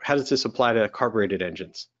does this apply to carbureted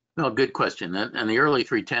engines? Well, good question. And the early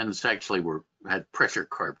 310s actually had pressure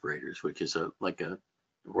carburetors, which is like a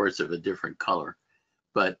horse of a different color.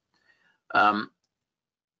 But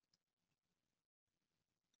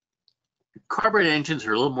carbureted engines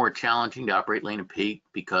are a little more challenging to operate lean of peak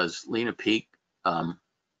because lean of peak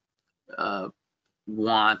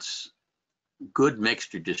wants good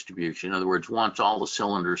mixture distribution. In other words, wants all the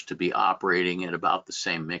cylinders to be operating at about the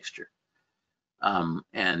same mixture.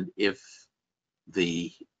 And if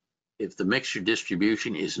the mixture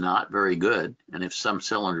distribution is not very good, and if some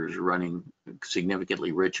cylinders are running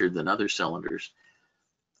significantly richer than other cylinders,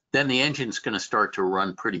 then the engine's going to start to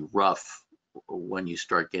run pretty rough when you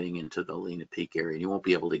start getting into the lean of peak area. You won't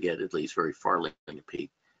be able to get at least very far lean of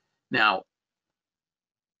peak. Now,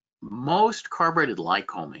 most carbureted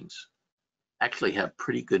Lycomings actually have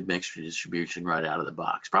pretty good mixture distribution right out of the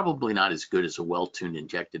box. Probably not as good as a well-tuned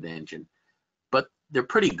injected engine, but they're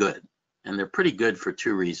pretty good. And they're pretty good for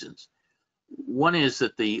 2 reasons. One is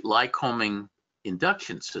that the Lycoming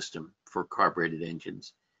induction system for carbureted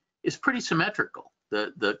engines is pretty symmetrical.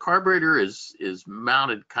 The carburetor is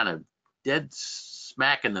mounted kind of dead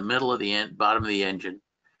smack in the middle of the bottom of the engine,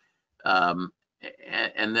 and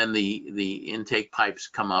then the intake pipes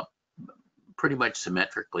come up pretty much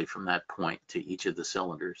symmetrically from that point to each of the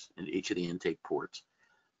cylinders and each of the intake ports.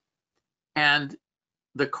 And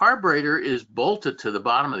the carburetor is bolted to the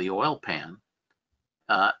bottom of the oil pan,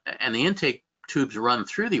 and the intake tubes run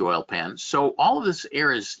through the oil pan. So all of this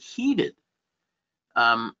air is heated,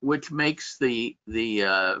 which makes the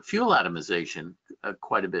fuel atomization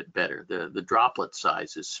quite a bit better. The droplet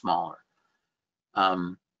size is smaller.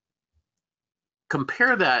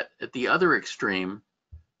 Compare that at the other extreme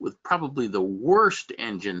with probably the worst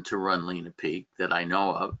engine to run lean to peak that I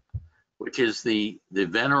know of, which is the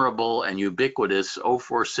venerable and ubiquitous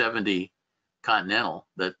 0470 Continental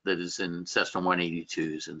that is in Cessna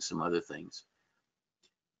 182s and some other things.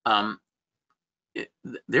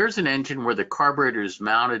 There's an engine where the carburetor is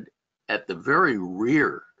mounted at the very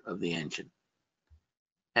rear of the engine,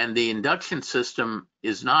 and the induction system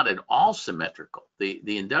is not at all symmetrical.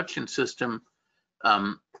 The induction system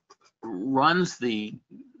runs the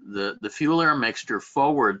fuel air mixture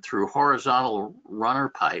forward through horizontal runner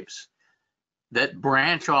pipes that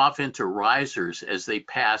branch off into risers as they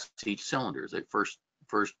pass each cylinder. They first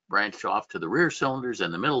branch off to the rear cylinders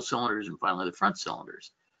and the middle cylinders and finally the front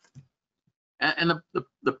cylinders. And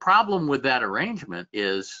the problem with that arrangement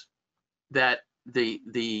is that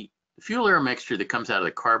the fuel air mixture that comes out of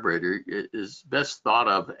the carburetor is best thought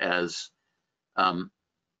of as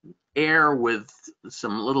air with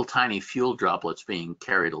some little tiny fuel droplets being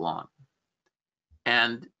carried along.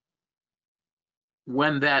 And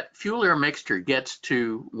when that fuel air mixture gets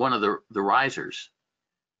to one of the risers,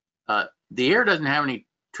 the air doesn't have any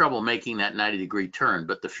trouble making that 90-degree turn,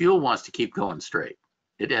 but the fuel wants to keep going straight.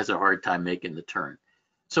 It has a hard time making the turn.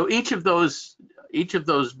 So each of those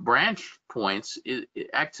branch points, it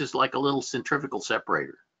acts as like a little centrifugal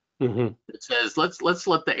separator. Mm-hmm. It says, let's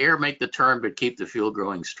let the air make the turn, but keep the fuel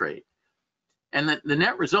going straight. And the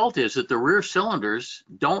net result is that the rear cylinders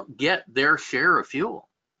don't get their share of fuel.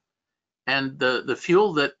 And the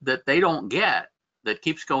fuel that they don't get, that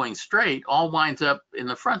keeps going straight, all winds up in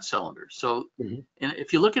the front cylinders. So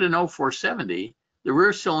if you look at an 0470, the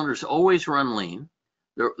rear cylinders always run lean.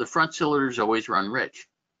 The front cylinders always run rich.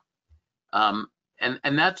 And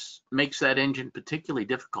that makes that engine particularly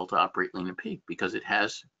difficult to operate lean and peak because it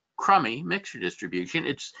has crummy mixture distribution.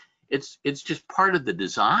 It's just part of the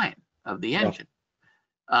design of the engine.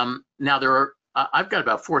 Now I've got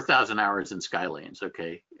about 4,000 hours in Skylanes,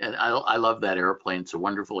 okay? And I love that airplane. It's a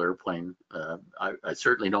wonderful airplane. I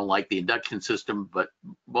certainly don't like the induction system, but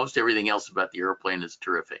most everything else about the airplane is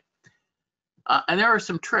terrific. And there are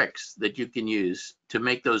some tricks that you can use to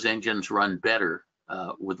make those engines run better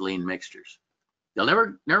with lean mixtures. They're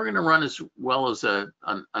never going to run as well as an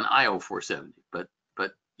IO 470, but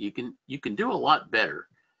you can do a lot better.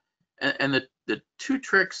 And the two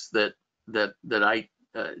tricks that I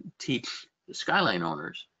teach Skylane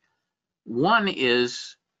owners, one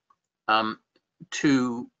is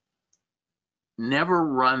to never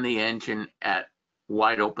run the engine at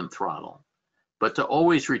wide open throttle, but to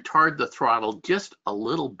always retard the throttle just a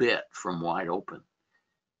little bit from wide open.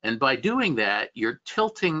 And by doing that, you're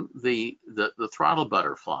tilting the throttle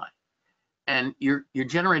butterfly, and you're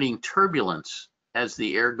generating turbulence as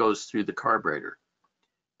the air goes through the carburetor.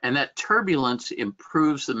 And that turbulence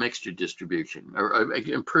improves the mixture distribution, or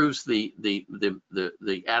improves the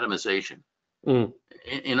atomization.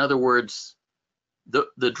 In other words,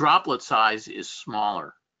 the droplet size is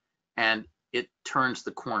smaller, and it turns the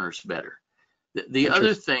corners better. The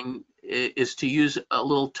other thing is to use a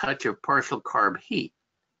little touch of partial carb heat,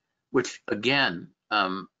 which again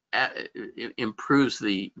improves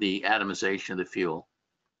the atomization of the fuel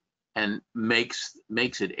and makes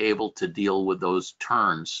it able to deal with those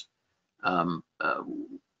turns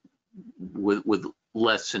with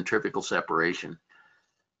less centrifugal separation.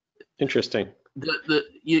 Interesting.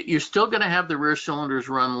 You're still going to have the rear cylinders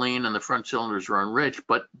run lean and the front cylinders run rich,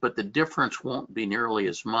 but the difference won't be nearly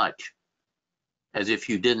as much as if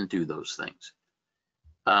you didn't do those things.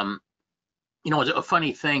 You know, it's a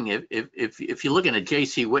funny thing. If you look in a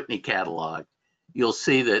J.C. Whitney catalog, you'll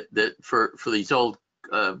see that for these old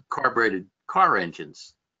carbureted car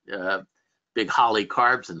engines, big Holly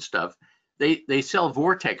carbs and stuff, they sell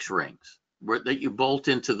vortex rings that you bolt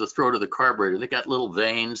into the throat of the carburetor. They got little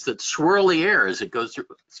veins that swirl the air as it goes through.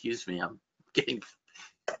 Excuse me, I'm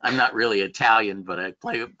not really Italian, but I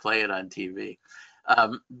play it on TV.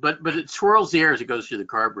 But it swirls the air as it goes through the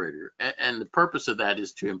carburetor, and the purpose of that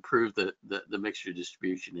is to improve the mixture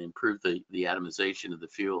distribution and improve the atomization of the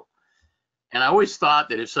fuel. And I always thought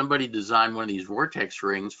that if somebody designed one of these vortex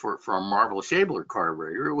rings for a Marvel Schaebler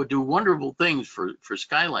carburetor, it would do wonderful things for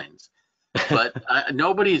Skylanes. But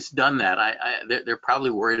nobody's done that. They're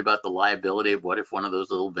probably worried about the liability of what if one of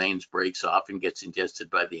those little veins breaks off and gets ingested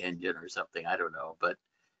by the engine or something. I don't know. But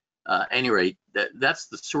Any rate, that's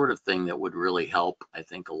the sort of thing that would really help, I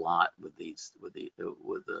think, a lot with the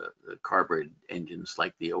carbureted engines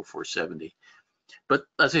like the 0470. But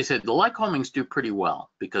as I said, the Lycomings do pretty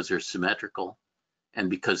well because they're symmetrical and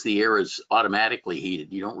because the air is automatically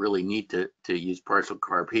heated. You don't really need to use partial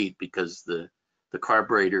carb heat because the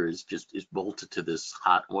carburetor is bolted to this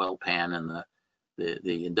hot oil pan, and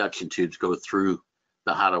the induction tubes go through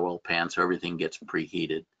the hot oil pan, so everything gets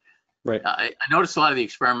preheated. Right. I noticed a lot of the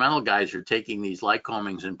experimental guys are taking these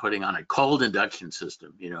Lycomings and putting on a cold induction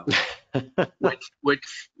system,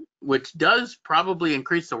 which does probably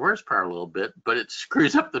increase the horsepower a little bit, but it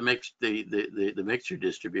screws up the mixture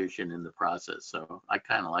distribution in the process. So I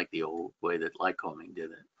kind of like the old way that Lycoming did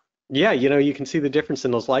it. Yeah, you can see the difference in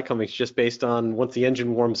those Lycomings just based on once the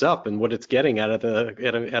engine warms up and what it's getting out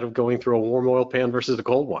of going through a warm oil pan versus a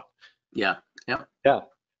cold one. Yeah. Yeah. Yeah.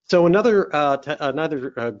 So another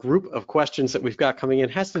group of questions that we've got coming in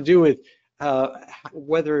has to do with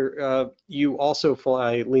whether you also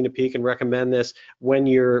fly Lena Peak and recommend this when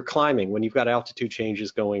you're climbing, when you've got altitude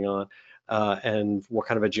changes going on, and what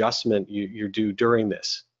kind of adjustment you do during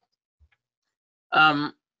this.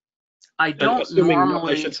 I don't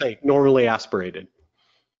I should say normally aspirated.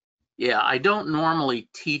 Yeah, I don't normally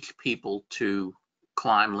teach people to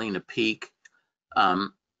climb Lena Peak.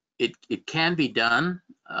 It can be done.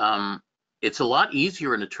 It's a lot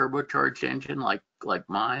easier in a turbocharged engine like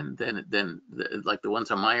mine than like the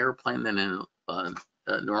ones on my airplane than in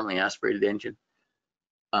a normally aspirated engine.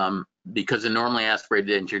 Because a normally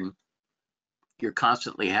aspirated engine, you're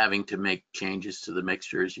constantly having to make changes to the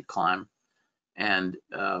mixture as you climb, and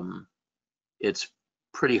it's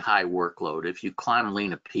pretty high workload. If you climb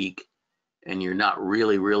Lena Peak and you're not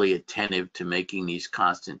really attentive to making these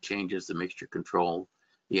constant changes, the mixture control,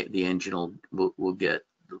 the engine will get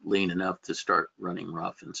lean enough to start running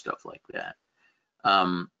rough and stuff like that.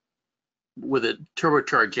 With a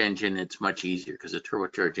turbocharged engine, it's much easier because a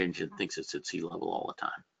turbocharged engine thinks it's at sea level all the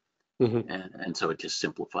time. Mm-hmm. And so it just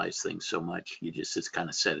simplifies things so much. You just kind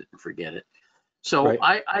of set it and forget it. So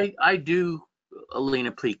right. I do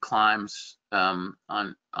Lena Peak climbs on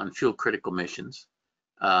fuel critical missions.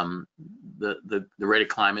 The rate of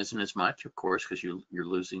climb isn't as much, of course, because you're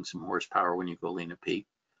losing some horsepower when you go Lena Peak.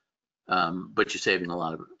 But you're saving a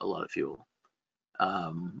lot of fuel,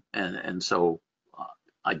 and so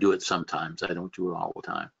I do it sometimes. I don't do it all the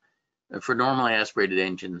time. For normally aspirated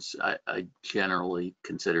engines, I generally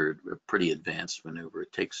consider it a pretty advanced maneuver.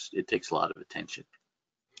 It takes a lot of attention.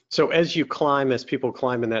 So as people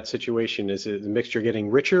climb in that situation, is the mixture getting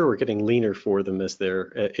richer or getting leaner for them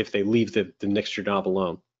if they leave the mixture knob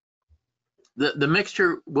alone? The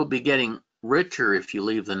mixture will be getting richer if you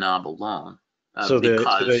leave the knob alone. So they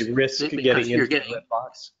risk getting into the red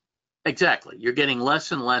box? Exactly. You're getting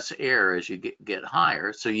less and less air as you get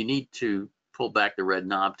higher, so you need to pull back the red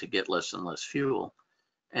knob to get less and less fuel.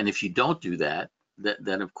 And if you don't do that,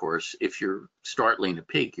 then of course, if you start Lena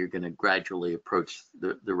Peak, you're going to gradually approach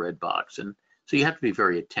the red box. And so you have to be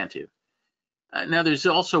very attentive. Now, there's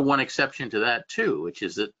also one exception to that too, which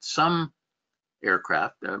is that some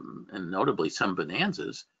aircraft, and notably some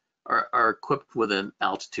Bonanzas, are equipped with an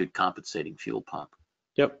altitude compensating fuel pump.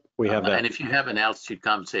 Yep, we have that. And if you have an altitude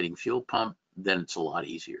compensating fuel pump, then it's a lot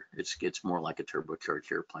easier. It's more like a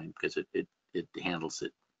turbocharged airplane because it handles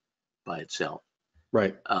it by itself.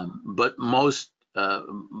 Right. But most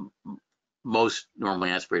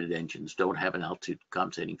normally aspirated engines don't have an altitude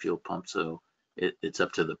compensating fuel pump, so it's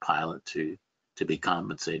up to the pilot to be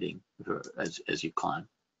compensating as you climb.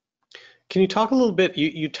 Can you talk a little bit?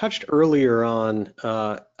 You touched earlier on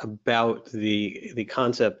about the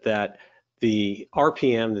concept that the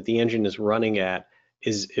RPM that the engine is running at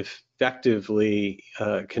is effectively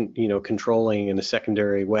controlling in a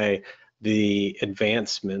secondary way the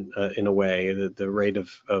advancement in a way, the rate of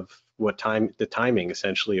the timing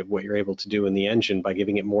essentially of what you're able to do in the engine by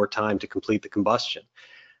giving it more time to complete the combustion.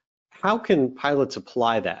 How can pilots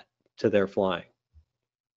apply that to their flying?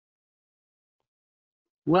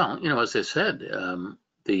 Well, as I said,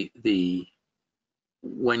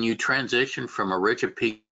 when you transition from a rigid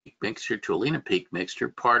peak mixture to a Lena Peak mixture,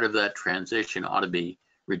 part of that transition ought to be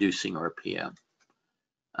reducing RPM.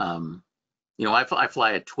 I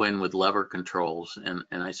fly a twin with lever controls, and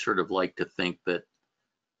I sort of like to think that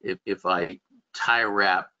if I tie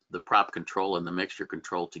wrap the prop control and the mixture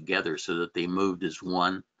control together so that they moved as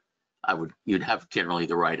one, you'd have generally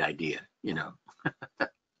the right idea,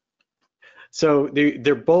 So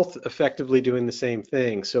they're both effectively doing the same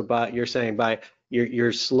thing. So you're saying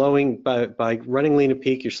you're slowing by running Lena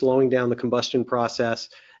Peak, you're slowing down the combustion process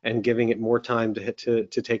and giving it more time to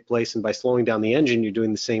take place. And by slowing down the engine, you're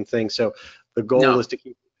doing the same thing. So the goal is to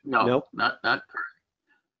keep. No, Nope. not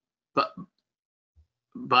but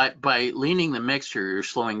by leaning the mixture, you're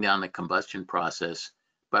slowing down the combustion process.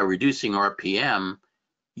 By reducing RPM,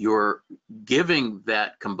 you're giving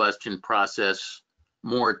that combustion process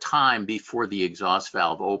more time before the exhaust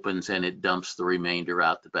valve opens and it dumps the remainder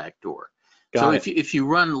out the back door. So if you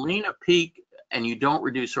run lean of peak and you don't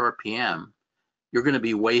reduce RPM, you're going to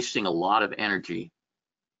be wasting a lot of energy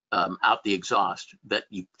out the exhaust that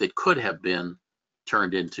could have been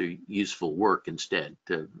turned into useful work instead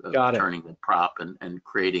of turning the prop and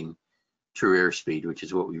creating true airspeed, which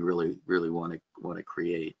is what we really want to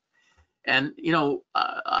create. And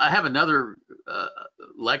I have another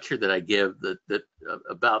lecture that I give that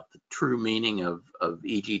about the true meaning of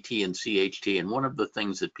EGT and CHT, and one of the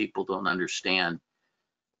things that people don't understand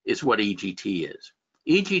is what EGT is.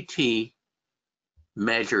 EGT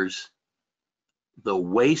measures the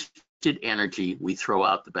wasted energy we throw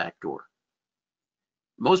out the back door.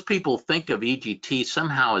 Most people think of EGT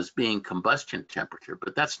somehow as being combustion temperature,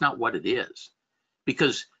 but that's not what it is.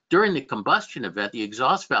 Because during the combustion event, the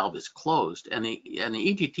exhaust valve is closed and the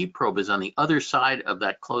EGT probe is on the other side of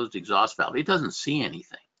that closed exhaust valve. It doesn't see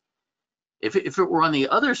anything. If it were on the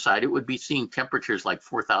other side, it would be seeing temperatures like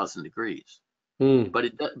 4,000 degrees. But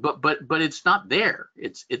it's not there.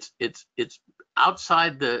 It's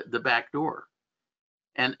outside the back door.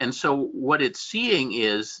 And so what it's seeing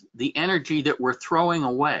is the energy that we're throwing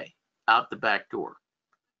away out the back door.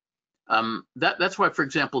 That's why, for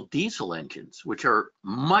example, diesel engines, which are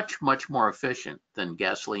much more efficient than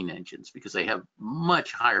gasoline engines because they have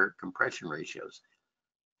much higher compression ratios,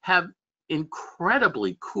 have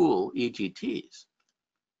incredibly cool EGTs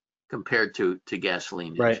compared to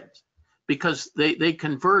gasoline engines, because they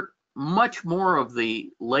convert much more of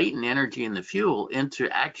the latent energy in the fuel into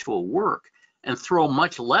actual work and throw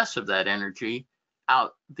much less of that energy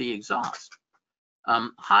out the exhaust.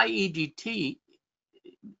 High EGT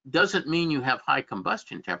doesn't mean you have high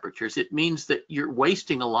combustion temperatures. It means that you're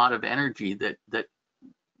wasting a lot of energy that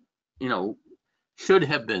should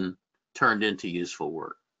have been turned into useful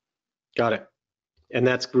work. Got it. And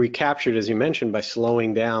that's recaptured, as you mentioned, by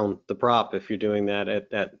slowing down the prop if you're doing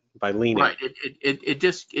that by leaning. Right. It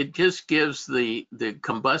just gives the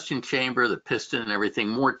combustion chamber, the piston, and everything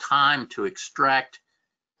more time to extract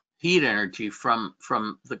heat energy from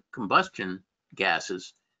the combustion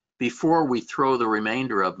gases before we throw the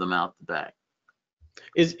remainder of them out the back.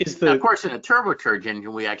 Now, of course, in a turbocharged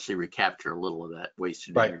engine, we actually recapture a little of that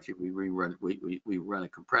wasted energy. We run a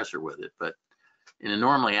compressor with it, but in a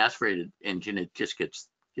normally aspirated engine, it just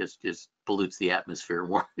pollutes the atmosphere.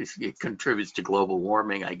 It contributes to global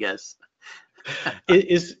warming, I guess.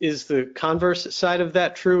 Is the converse side of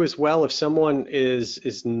that true as well? If someone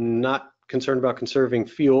is not concerned about conserving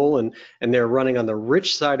fuel and they're running on the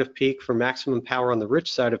rich side of peak for maximum power on the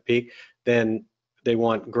rich side of peak, then they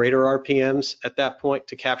want greater RPMs at that point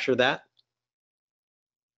to capture that?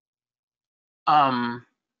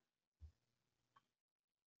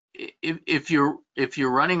 If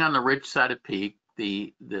you're running on the rich side of peak,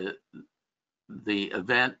 the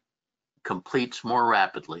event completes more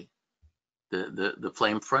rapidly. The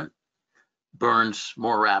flame front burns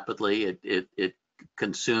more rapidly. It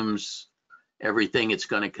consumes everything it's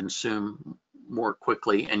going to consume more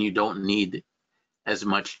quickly, and you don't need as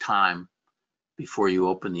much time before you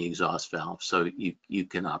open the exhaust valve, so you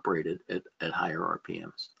can operate it at higher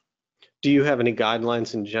RPMs. Do you have any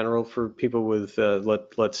guidelines in general for people with,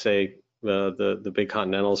 let's say, the big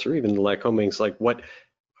Continentals or even the Lycomings? Like what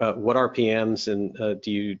RPMs and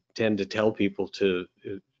do you tend to tell people to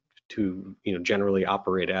generally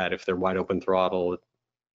operate at if they're wide open throttle? What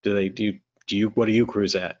do you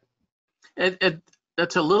cruise at?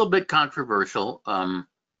 That's a little bit controversial.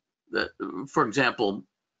 For example,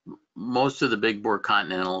 most of the big bore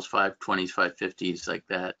Continentals, 520s, 550s, like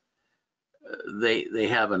that, they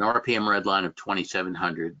have an RPM red line of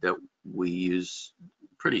 2,700 that we use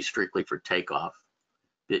pretty strictly for takeoff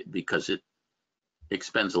because it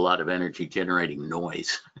expends a lot of energy generating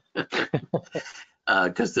noise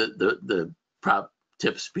because the prop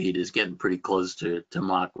tip speed is getting pretty close to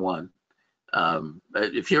Mach 1.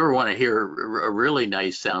 If you ever want to hear a really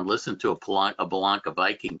nice sound, listen to a Belanca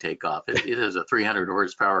Viking takeoff. It has a 300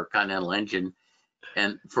 horsepower Continental engine,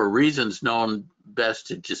 and for reasons known best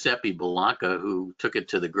to Giuseppe Belanca, who took it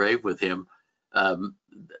to the grave with him,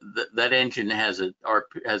 that engine has a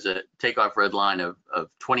takeoff red line of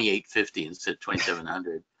 2,850 instead of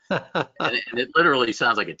 2,700. and it literally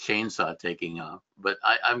sounds like a chainsaw taking off. But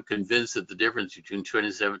I'm convinced that the difference between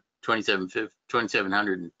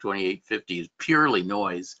 2,700 and 2,850 is purely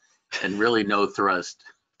noise and really no thrust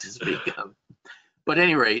to speak of. But at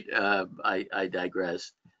any rate, I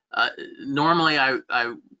digress. Normally,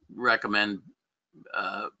 I recommend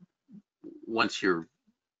once you're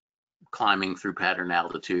climbing through pattern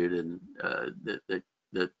altitude and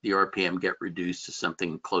the RPM get reduced to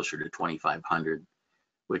something closer to 2,500,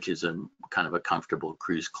 which is a kind of a comfortable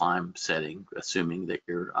cruise climb setting, assuming that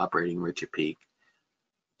you're operating rich at peak.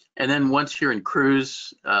 And then once you're in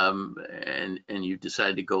cruise and you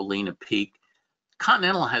decide to go lean a peak,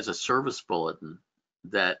 Continental has a service bulletin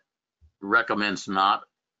that recommends not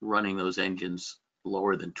running those engines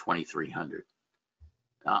lower than 2,300.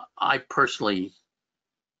 I personally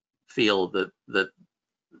feel that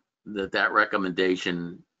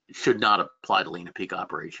recommendation should not apply to lean a peak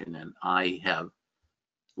operation, and I have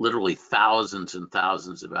literally thousands and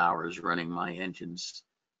thousands of hours running my engines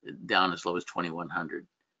down as low as 2,100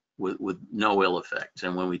 with no ill effects.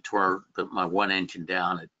 And when we tore my one engine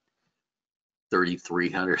down at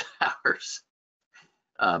 3,300 hours,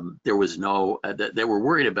 there was no. They were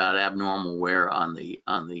worried about abnormal wear on the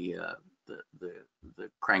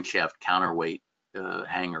crankshaft counterweight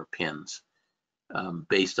hanger pins,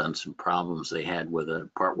 based on some problems they had with a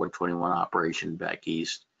Part 121 operation back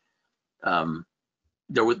east.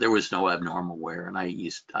 There was no abnormal wear, and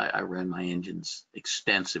I ran my engines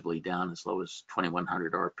extensively down as low as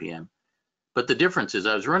 2,100 RPM. But the difference is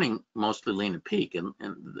I was running mostly lean and peak, and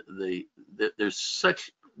there's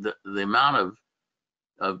such the amount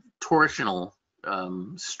of torsional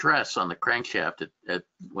stress on the crankshaft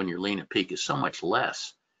when you're lean at peak is so much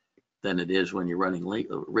less than it is when you're running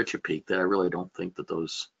rich at peak that I really don't think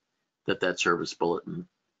that service bulletin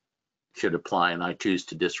should apply, and I choose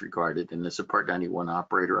to disregard it. And as a Part 91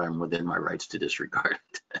 operator, I'm within my rights to disregard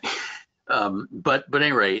it. But at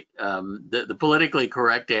any rate, the politically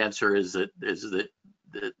correct answer is that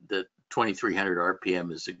 2,300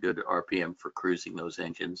 RPM is a good RPM for cruising those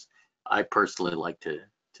engines. I personally like to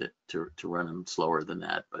run them slower than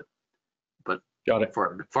that, but Got it.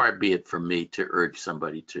 Far be it from me to urge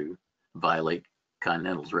somebody to violate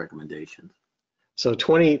Continental's recommendations. So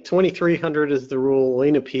 2,300 is the rule,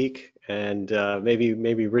 lean a peak, and maybe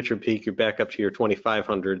richer peak, you're back up to your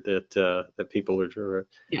 2,500 that people are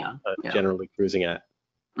generally cruising at.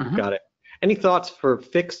 Mm-hmm. Got it. Any thoughts for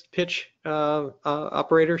fixed pitch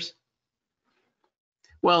operators?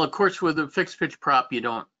 Well, of course, with a fixed pitch prop, you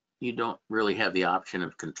don't really have the option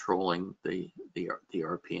of controlling the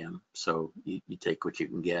RPM. So you take what you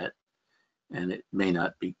can get, and it may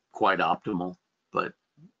not be quite optimal, but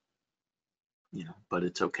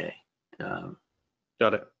it's okay.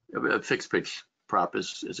 Got it. A fixed pitch prop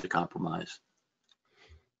is a compromise.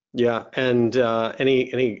 Yeah, and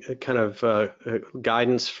any kind of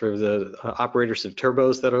guidance for the operators of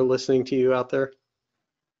turbos that are listening to you out there?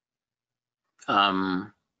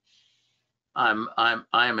 I'm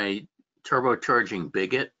a turbocharging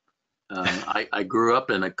bigot. I grew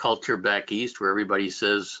up in a culture back east where everybody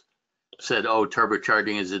said, oh,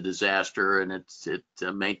 turbocharging is a disaster and it's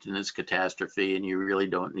a maintenance catastrophe and you really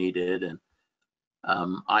don't need it. And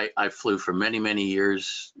I flew for many, many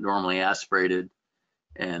years, normally aspirated.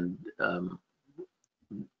 And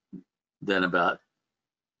then about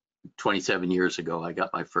 27 years ago, I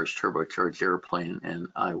got my first turbocharged airplane, and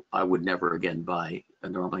I would never again buy a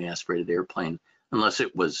normally aspirated airplane unless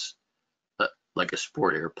it was like a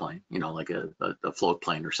sport airplane, like a float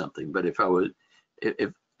plane or something. But if I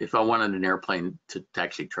wanted an airplane to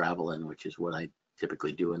actually travel in, which is what I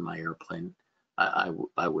typically do in my airplane,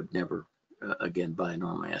 I would never again buy a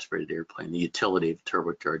normally aspirated airplane. The utility of a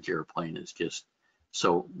turbocharged airplane is just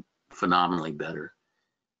so phenomenally better,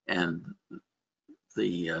 and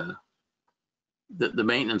the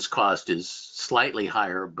maintenance cost is slightly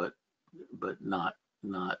higher, but not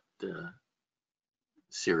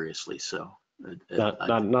seriously so.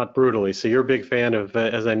 Not brutally. So you're a big fan of,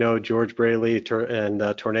 as I know, George Braley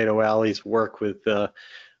and Tornado Alley's work with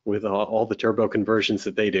all the turbo conversions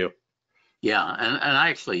that they do. Yeah, and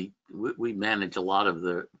actually we manage a lot of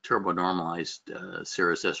the turbo normalized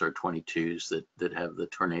Cirrus SR22s that have the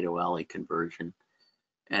Tornado Alley conversion,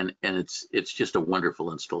 and it's just a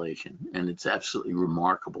wonderful installation, and it's absolutely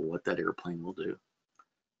remarkable what that airplane will do.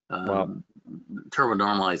 Wow. Turbo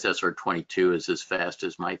normalized SR22 is as fast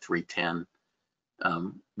as my 310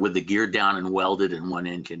 with the gear down and welded in one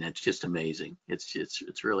engine. It's just amazing.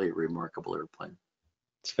 It's really a remarkable airplane.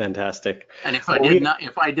 It's fantastic. And if I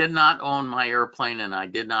did not own my airplane and I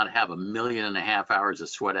did not have 1.5 million hours of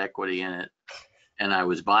sweat equity in it, and I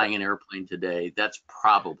was buying an airplane today, that's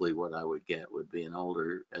probably what I would get, would be an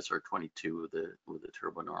older SR22 with a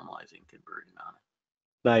turbo normalizing conversion on it.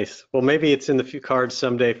 Nice. Well, maybe it's in the few cards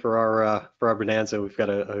someday for our Bonanza. We've got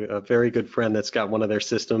a very good friend that's got one of their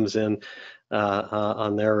systems in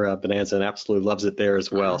on their Bonanza and absolutely loves it there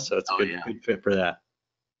as well. So it's a Oh good yeah. good fit for that.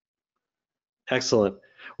 Excellent.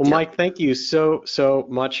 Well, Yep. Mike, thank you so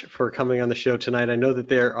much for coming on the show tonight. I know that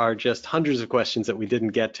there are just hundreds of questions that we didn't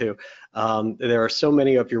get to. There are so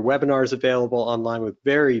many of your webinars available online with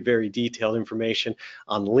very detailed information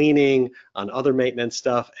on leaning, on other maintenance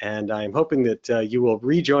stuff, and I'm hoping that you will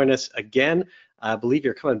rejoin us again. I believe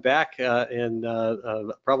you're coming back in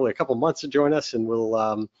probably a couple months to join us, and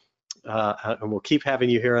we'll keep having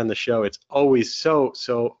you here on the show. It's always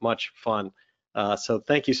so much fun. So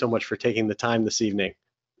thank you so much for taking the time this evening.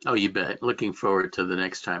 Oh, you bet. Looking forward to the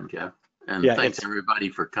next time, Jeff. And Yeah, thanks it's everybody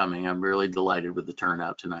for coming. I'm really delighted with the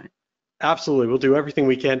turnout tonight. absolutely. We'll do everything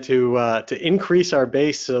we can to increase our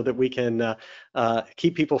base so that we can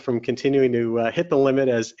keep people from continuing to hit the limit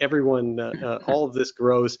as everyone, all of this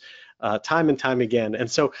grows time and time again. And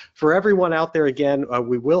so for everyone out there, again,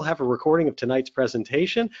 we will have a recording of tonight's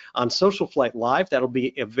presentation on SocialFlight Live. That'll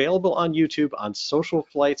be available on YouTube on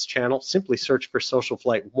SocialFlight's channel. Simply search for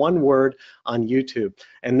SocialFlight, one word, on YouTube.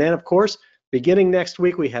 And then, of course, beginning next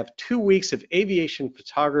week, we have 2 weeks of aviation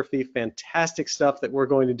photography, fantastic stuff that we're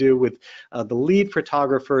going to do with the lead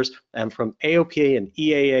photographers and from AOPA and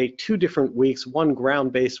EAA, 2 different weeks, one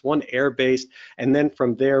ground-based, one air-based, and then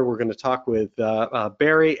from there we're going to talk with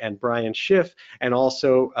Barry and Brian Schiff and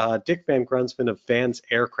also Dick Van Grunsven of Vans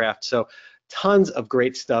Aircraft. So tons of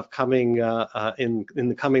great stuff coming in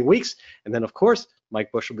the coming weeks. And then, of course, Mike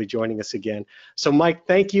Busch will be joining us again. So Mike,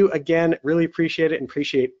 thank you again. Really appreciate it and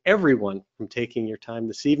appreciate everyone from taking your time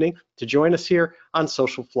this evening to join us here on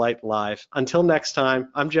SocialFlight Live. Until next time,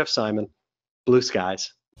 I'm Jeff Simon. Blue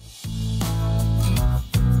skies.